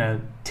in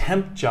a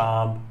temp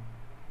job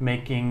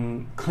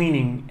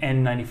cleaning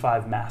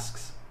N95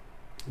 masks.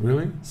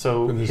 Really?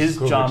 So his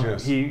job,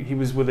 he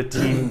was with a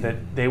team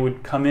that they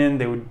would come in,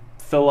 they would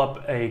fill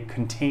up a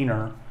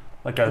container,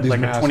 like a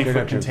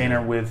 20-foot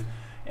container with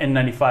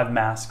N95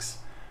 masks.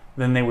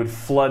 Then they would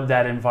flood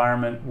that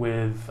environment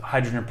with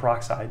hydrogen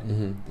peroxide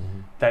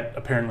that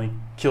apparently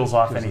kills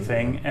off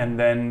anything, and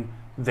then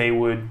they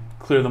would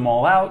clear them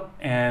all out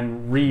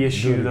and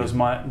reissue those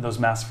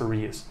masks for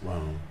reuse.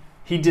 Wow.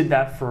 He did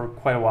that for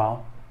quite a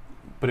while,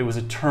 but it was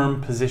a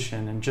term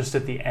position, and just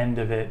at the end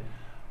of it,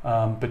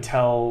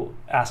 Battelle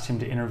asked him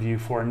to interview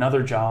for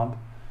another job.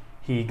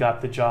 He got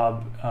the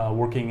job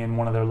working in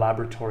one of their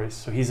laboratories.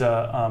 So he's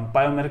a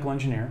biomedical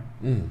engineer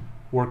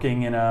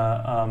working in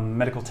a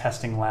medical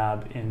testing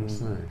lab in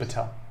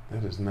Battelle.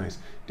 That is nice.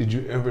 Did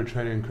you ever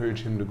try to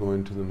encourage him to go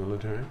into the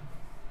military?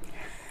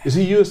 Is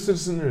he U.S.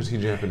 citizen or is he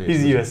Japanese?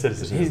 He's a U.S.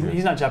 citizen.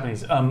 He's not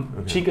Japanese.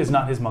 Chika is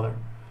not his mother.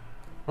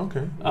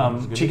 Okay.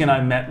 Chika and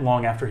I met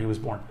long after he was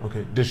born.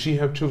 Okay. Does she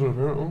have children of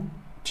her own?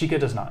 Chika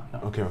does not. No.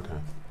 Okay.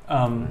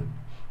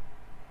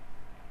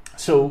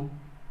 So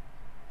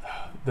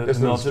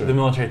the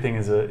military thing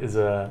is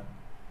a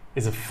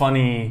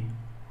funny,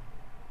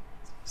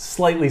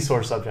 slightly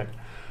sore subject.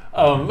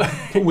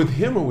 With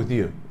him or with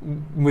you?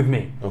 With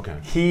me. Okay.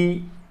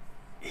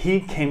 He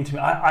came to me.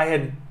 I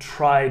had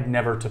tried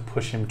never to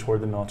push him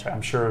toward the military.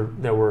 I'm sure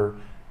there were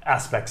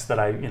aspects that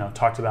I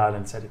talked about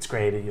and said it's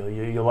great,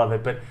 you'll love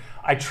it, but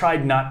I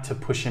tried not to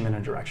push him in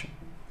a direction.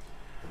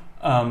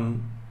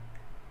 In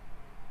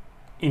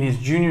his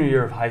junior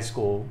year of high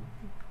school,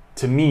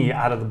 to me,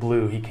 out of the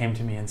blue, he came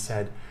to me and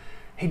said,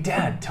 "Hey,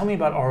 Dad, tell me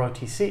about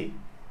ROTC." I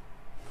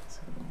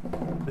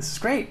said, "This is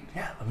great.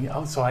 Yeah."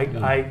 So I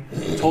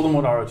told him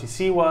what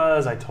ROTC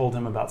was. I told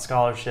him about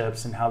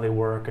scholarships and how they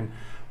work and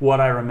what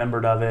I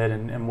remembered of it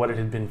and what it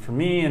had been for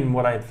me and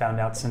what I had found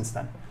out since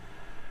then.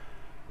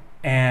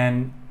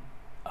 And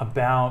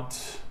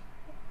about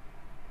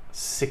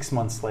 6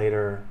 months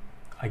later,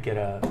 I get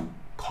a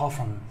call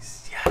from him. He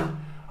says, "Yeah,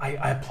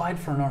 I applied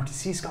for an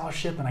ROTC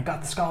scholarship and I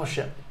got the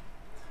scholarship."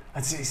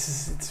 He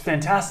says, "It's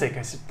fantastic."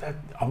 I said,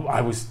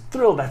 I was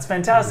thrilled. That's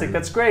fantastic.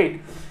 That's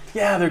great.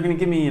 Yeah, they're going to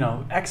give me,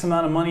 X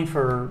amount of money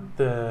for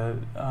the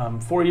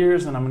 4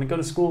 years, and I'm going to go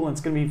to school, and it's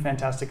going to be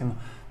fantastic, and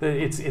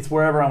it's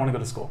wherever I want to go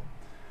to school.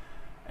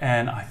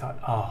 And I thought,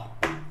 oh,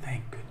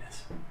 thank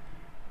goodness.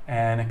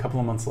 And a couple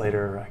of months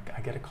later,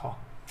 I get a call.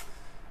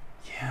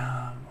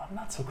 Yeah, I'm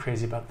not so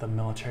crazy about the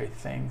military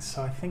thing,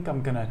 so I think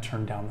I'm going to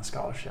turn down the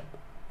scholarship.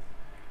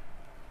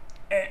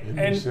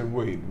 And you said,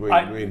 wait.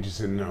 You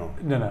said no.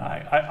 No.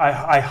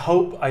 I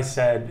hope I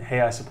said, hey,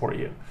 I support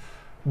you.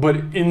 But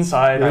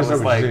inside, I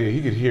was like,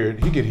 he could hear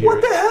it. What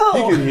the hell?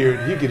 He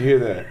could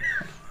hear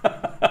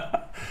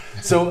that.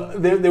 So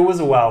there was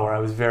a while where I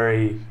was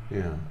very...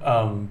 Yeah.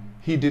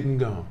 He didn't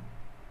go.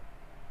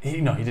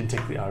 He didn't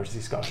take the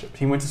ROTC scholarship.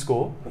 He went to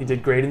school. He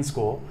did great in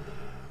school.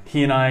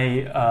 He and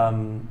I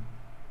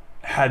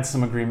had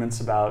some agreements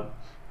about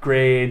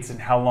grades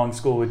and how long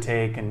school would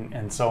take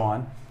and so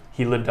on.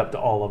 He lived up to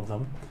all of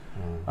them.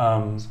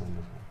 That's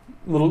wonderful.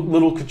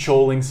 Little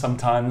cajoling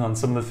sometimes on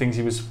some of the things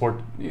he was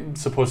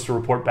supposed to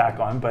report back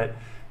on, but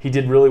he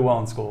did really well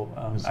in school,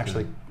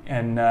 actually,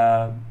 and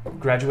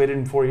graduated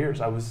in 4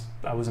 years. I was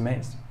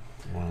amazed.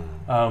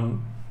 Wow.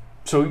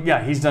 So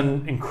yeah, he's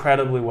done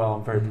incredibly well.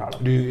 I'm very proud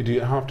of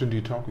him. How often do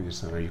you talk with your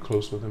son? Are you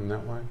close with him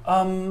that way?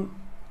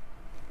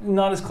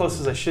 Not as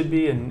close as I should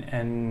be,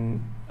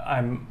 and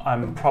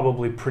I'm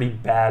probably pretty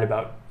bad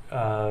about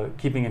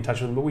keeping in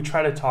touch with him. But we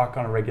try to talk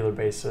on a regular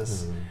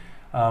basis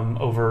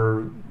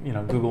over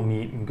Google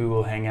Meet and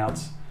Google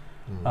Hangouts,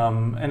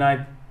 and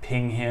I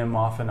ping him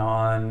off and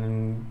on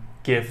and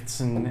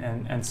gifts and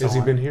so on. Has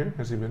he been here?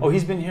 Has he been? Oh,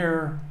 he's been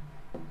here.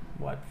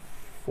 What,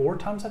 4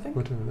 times I think?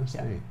 That's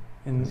neat.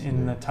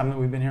 In the time that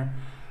we've been here.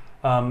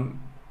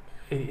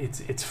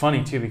 It's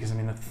funny too, because I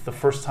mean the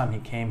first time he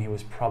came he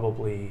was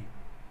probably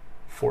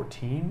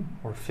 14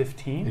 or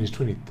 15. And he's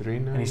 23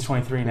 now? And he's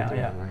 23 now,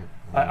 yeah.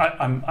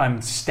 Right.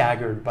 I'm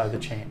staggered by the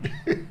change.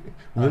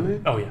 Really?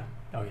 Oh yeah.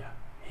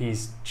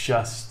 He's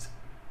just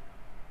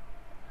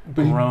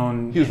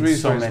grown in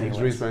so many ways. He was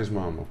raised by his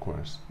mom, of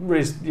course.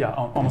 Raised, yeah,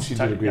 almost. And she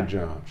did a great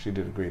job. She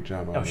did a great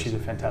job. Oh, she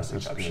did a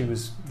fantastic job. She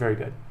was very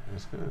good.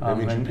 That's good. That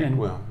means you picked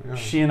well. Yeah.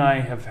 She and I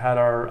have had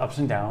our ups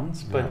and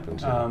downs,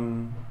 but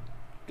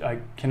I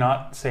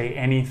cannot say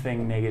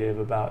anything negative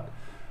about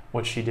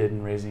what she did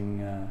in raising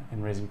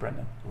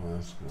Brendan. Well,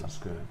 that's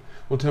good.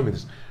 Well, tell me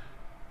this: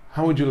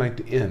 how would you like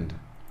to end?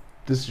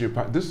 This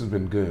has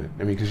been good.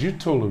 I mean, because you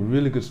told a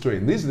really good story,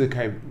 and these are the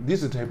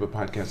type of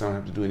podcasts I don't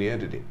have to do any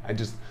editing. I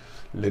just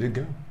let it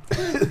go.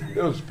 That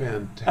was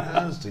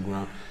fantastic,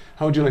 Ron.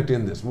 How would you like to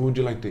end this? What would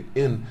you like to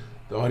end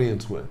the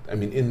audience with? I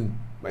mean,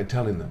 by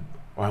telling them,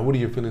 or what are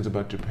your feelings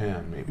about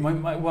Japan, maybe?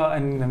 Well,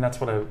 and that's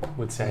what I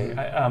would say.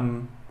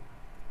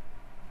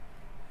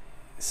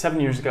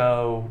 7 years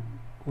ago,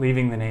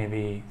 leaving the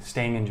Navy,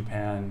 staying in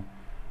Japan,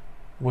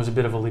 was a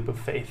bit of a leap of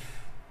faith.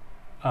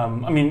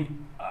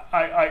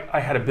 I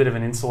had a bit of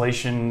an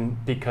insulation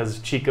because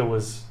Chika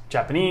was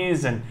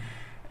Japanese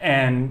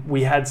and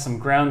we had some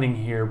grounding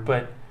here,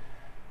 but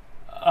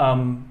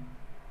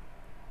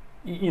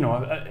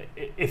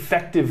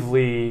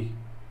effectively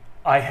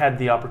I had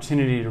the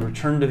opportunity to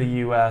return to the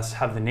U.S.,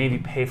 have the Navy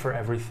pay for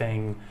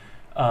everything,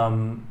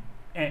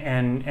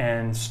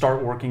 and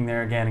start working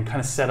there again and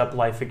kind of set up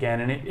life again.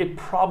 And it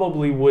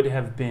probably would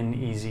have been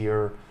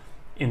easier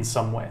in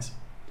some ways.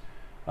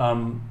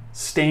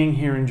 Staying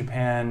here in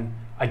Japan,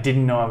 I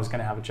didn't know I was going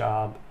to have a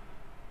job.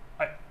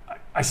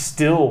 I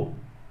still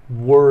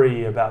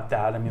worry about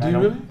that. I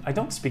mean, I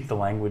don't speak the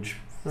language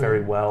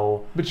very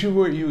well. But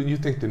you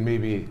think that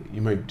maybe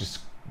you might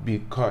just be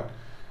caught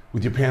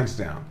with your pants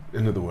down,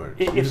 in other words.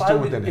 If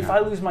I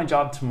lose my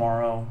job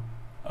tomorrow,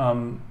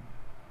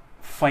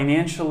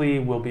 financially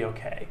we'll be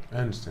okay. I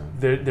understand.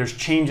 There's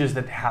changes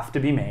that have to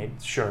be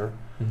made, sure,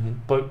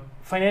 but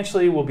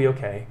financially we'll be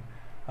okay.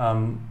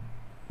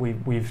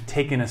 We've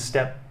taken a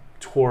step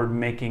toward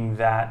making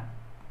that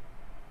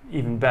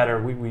even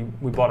better. We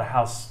bought a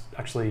house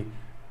actually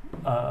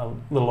a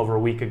little over a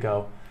week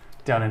ago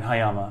down in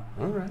Hayama.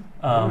 All right.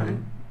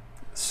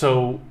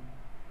 So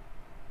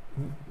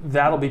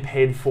that'll be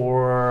paid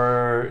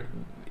for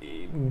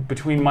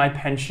between my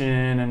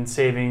pension and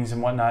savings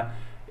and whatnot.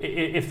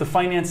 If the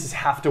finances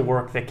have to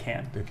work, they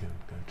can. They can,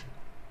 gotcha.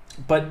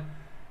 But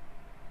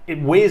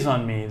it weighs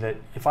on me that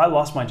if I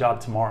lost my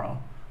job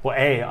tomorrow, well,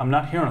 I'm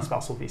not here on a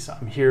spousal visa.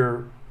 I'm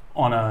here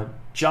on a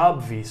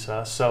job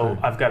visa, so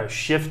I've got to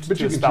shift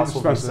to a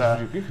spousal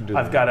visa.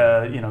 I've got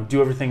to, do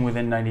everything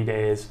within 90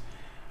 days,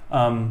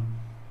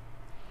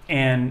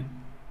 and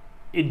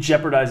it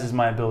jeopardizes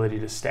my ability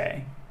to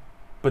stay.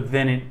 But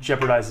then it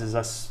jeopardizes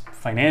us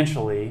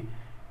financially,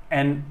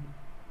 and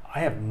I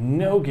have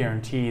no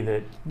guarantee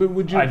that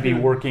I'd be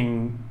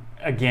working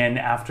again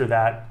after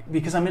that,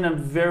 because I'm in a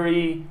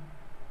very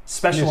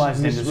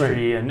specialized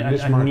industry and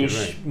a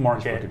niche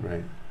market.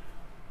 Right.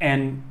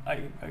 And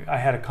I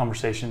had a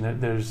conversation that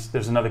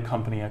there's another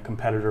company, a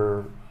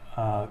competitor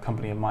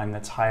company of mine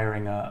that's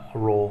hiring a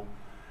role,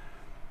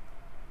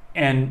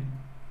 and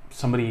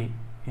somebody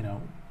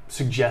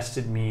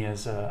suggested me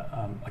as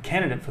a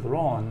candidate for the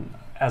role. And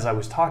as I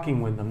was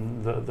talking with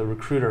them, the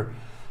recruiter,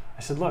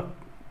 I said, look,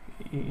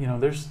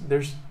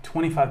 there's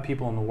 25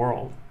 people in the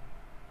world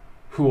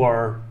who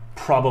are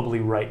probably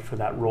right for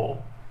that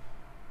role.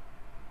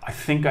 I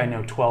think I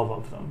know 12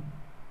 of them,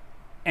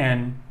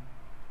 and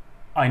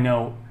I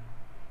know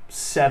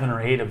 7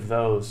 or 8 of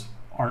those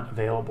aren't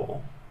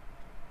available.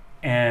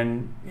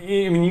 And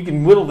I mean, you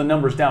can whittle the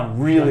numbers down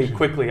really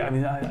quickly. I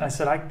mean, I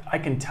said, I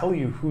can tell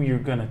you who you're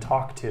going to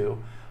talk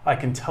to. I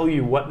can tell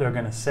you what they're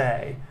going to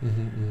say.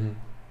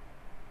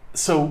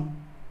 So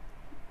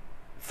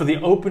for the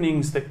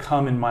openings that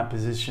come in my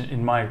position,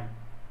 in my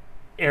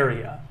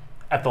area,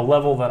 at the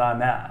level that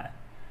I'm at,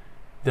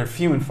 they're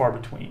few and far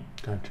between.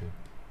 Gotcha.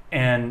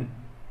 And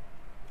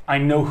I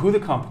know who the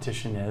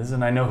competition is,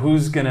 and I know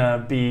who's going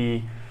to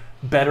be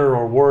better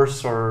or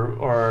worse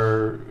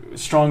or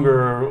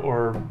stronger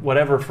or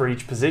whatever for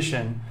each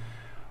position.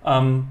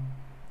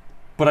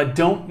 But I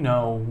don't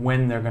know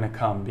when they're going to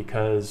come,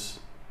 because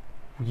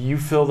you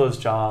fill those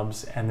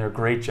jobs, and they're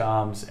great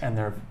jobs, and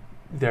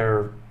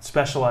they're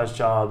specialized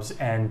jobs,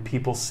 and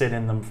people sit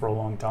in them for a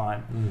long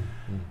time.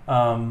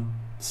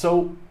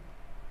 So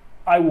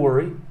I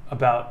worry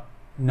about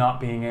not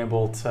being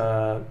able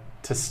to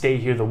stay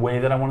here the way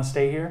that I want to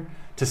stay here,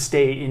 to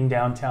stay in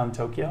downtown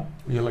Tokyo.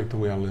 You like the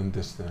way I'll end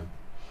this then.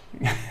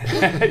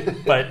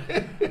 But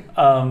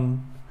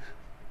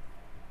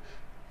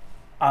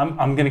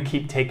I'm going to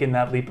keep taking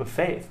that leap of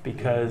faith,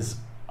 because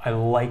I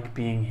like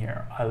being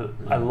here.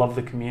 I love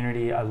the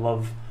community. I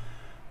love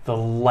the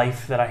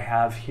life that I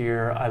have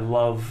here. I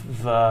love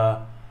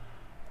the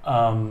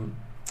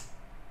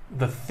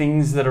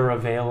things that are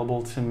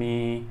available to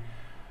me.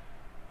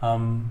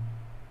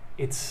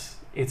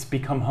 It's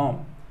become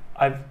home.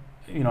 I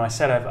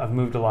said I've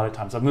moved a lot of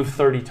times. I've moved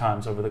 30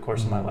 times over the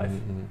course of my life.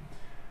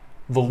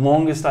 The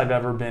longest I've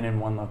ever been in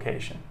one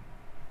location,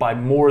 by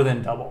more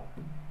than double,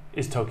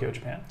 is Tokyo,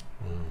 Japan.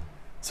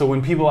 So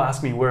when people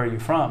ask me, where are you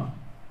from?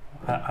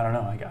 I don't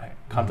know. I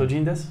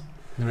Kantojin desu.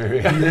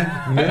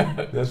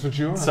 Yeah, that's what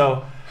you are.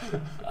 So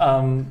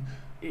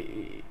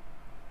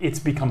it's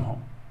become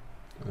home.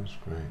 That's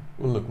great.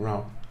 Well, look,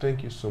 Rob,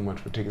 thank you so much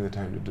for taking the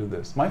time to do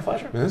this. My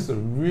pleasure. Man, this is a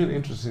really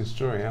interesting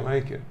story. I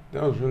like it.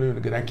 That was really,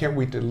 really good. I can't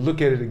wait to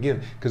look at it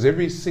again, because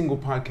every single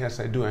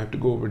podcast I do, I have to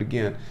go over it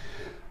again.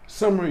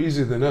 Some are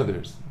easier than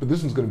others, but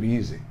this one's going to be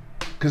easy.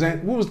 Because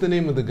what was the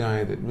name of the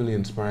guy that really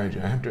inspired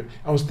you?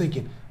 I was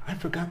thinking, I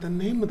forgot the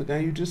name of the guy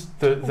you just...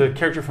 The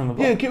character from the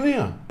book? Yeah, give me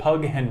on.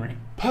 Pug Henry.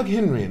 Pug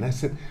Henry. And I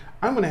said,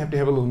 I'm going to have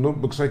a little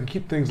notebook so I can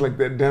keep things like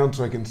that down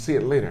so I can see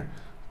it later.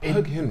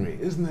 Pug Henry.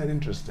 Isn't that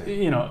interesting?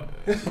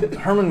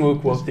 Herman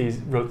Wouk wrote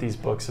these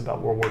books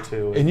about World War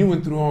II. And you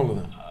went through all of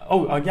them?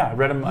 Yeah. I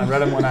read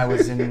them when I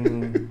was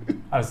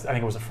in... I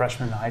think I was a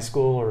freshman in high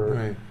school, or...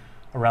 Right.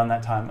 Around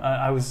that time.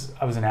 I was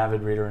an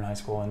avid reader in high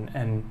school,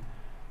 and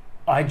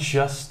I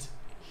just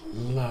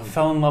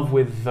fell in love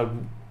with the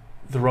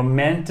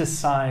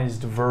romanticized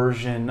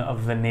version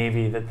of the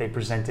Navy that they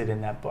presented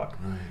in that book.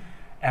 Right.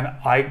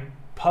 And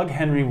Pug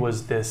Henry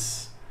was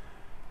this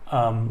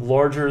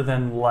larger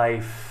than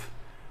life,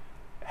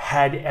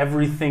 had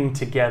everything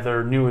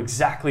together, knew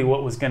exactly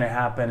what was going to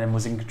happen, and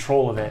was in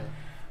control of it.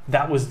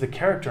 That was the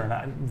character,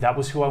 and that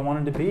was who I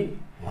wanted to be.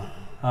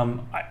 Wow.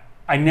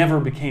 I never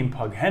became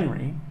Pug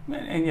Henry,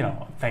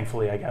 and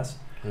thankfully, I guess.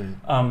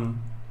 Right.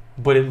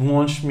 But it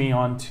launched me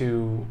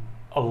onto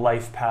a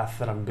life path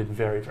that I've been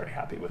very, very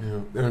happy with.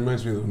 Yeah, that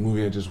reminds me of the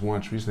movie I just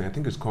watched recently. I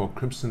think it's called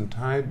Crimson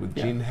Tide with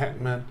Gene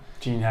Hackman.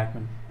 Gene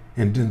Hackman.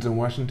 And Denzel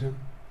Washington.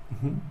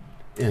 Mm-hmm.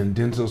 And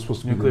Denzel's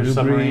supposed to be Nuclear the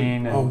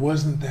submarine.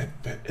 Wasn't that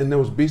and that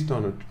was based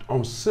on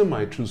a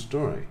semi-true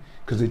story,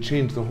 because they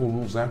changed the whole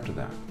rules after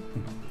that.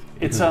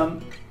 It's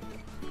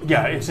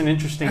it's an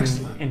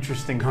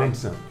interesting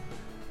concept.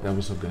 That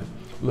was so good.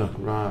 Look,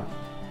 Rob,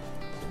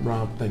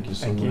 thank you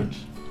so much.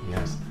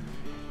 Yes.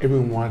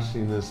 Everyone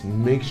watching this,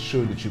 make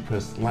sure that you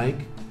press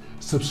like,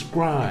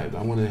 subscribe.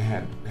 I want to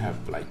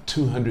have like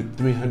 200,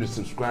 300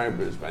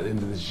 subscribers by the end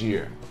of this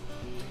year.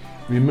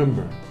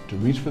 Remember to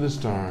reach for the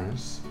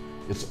stars.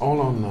 It's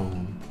all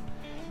unknown.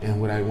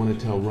 And what I want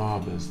to tell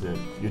Rob is that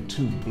you're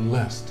too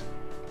blessed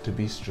to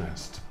be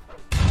stressed.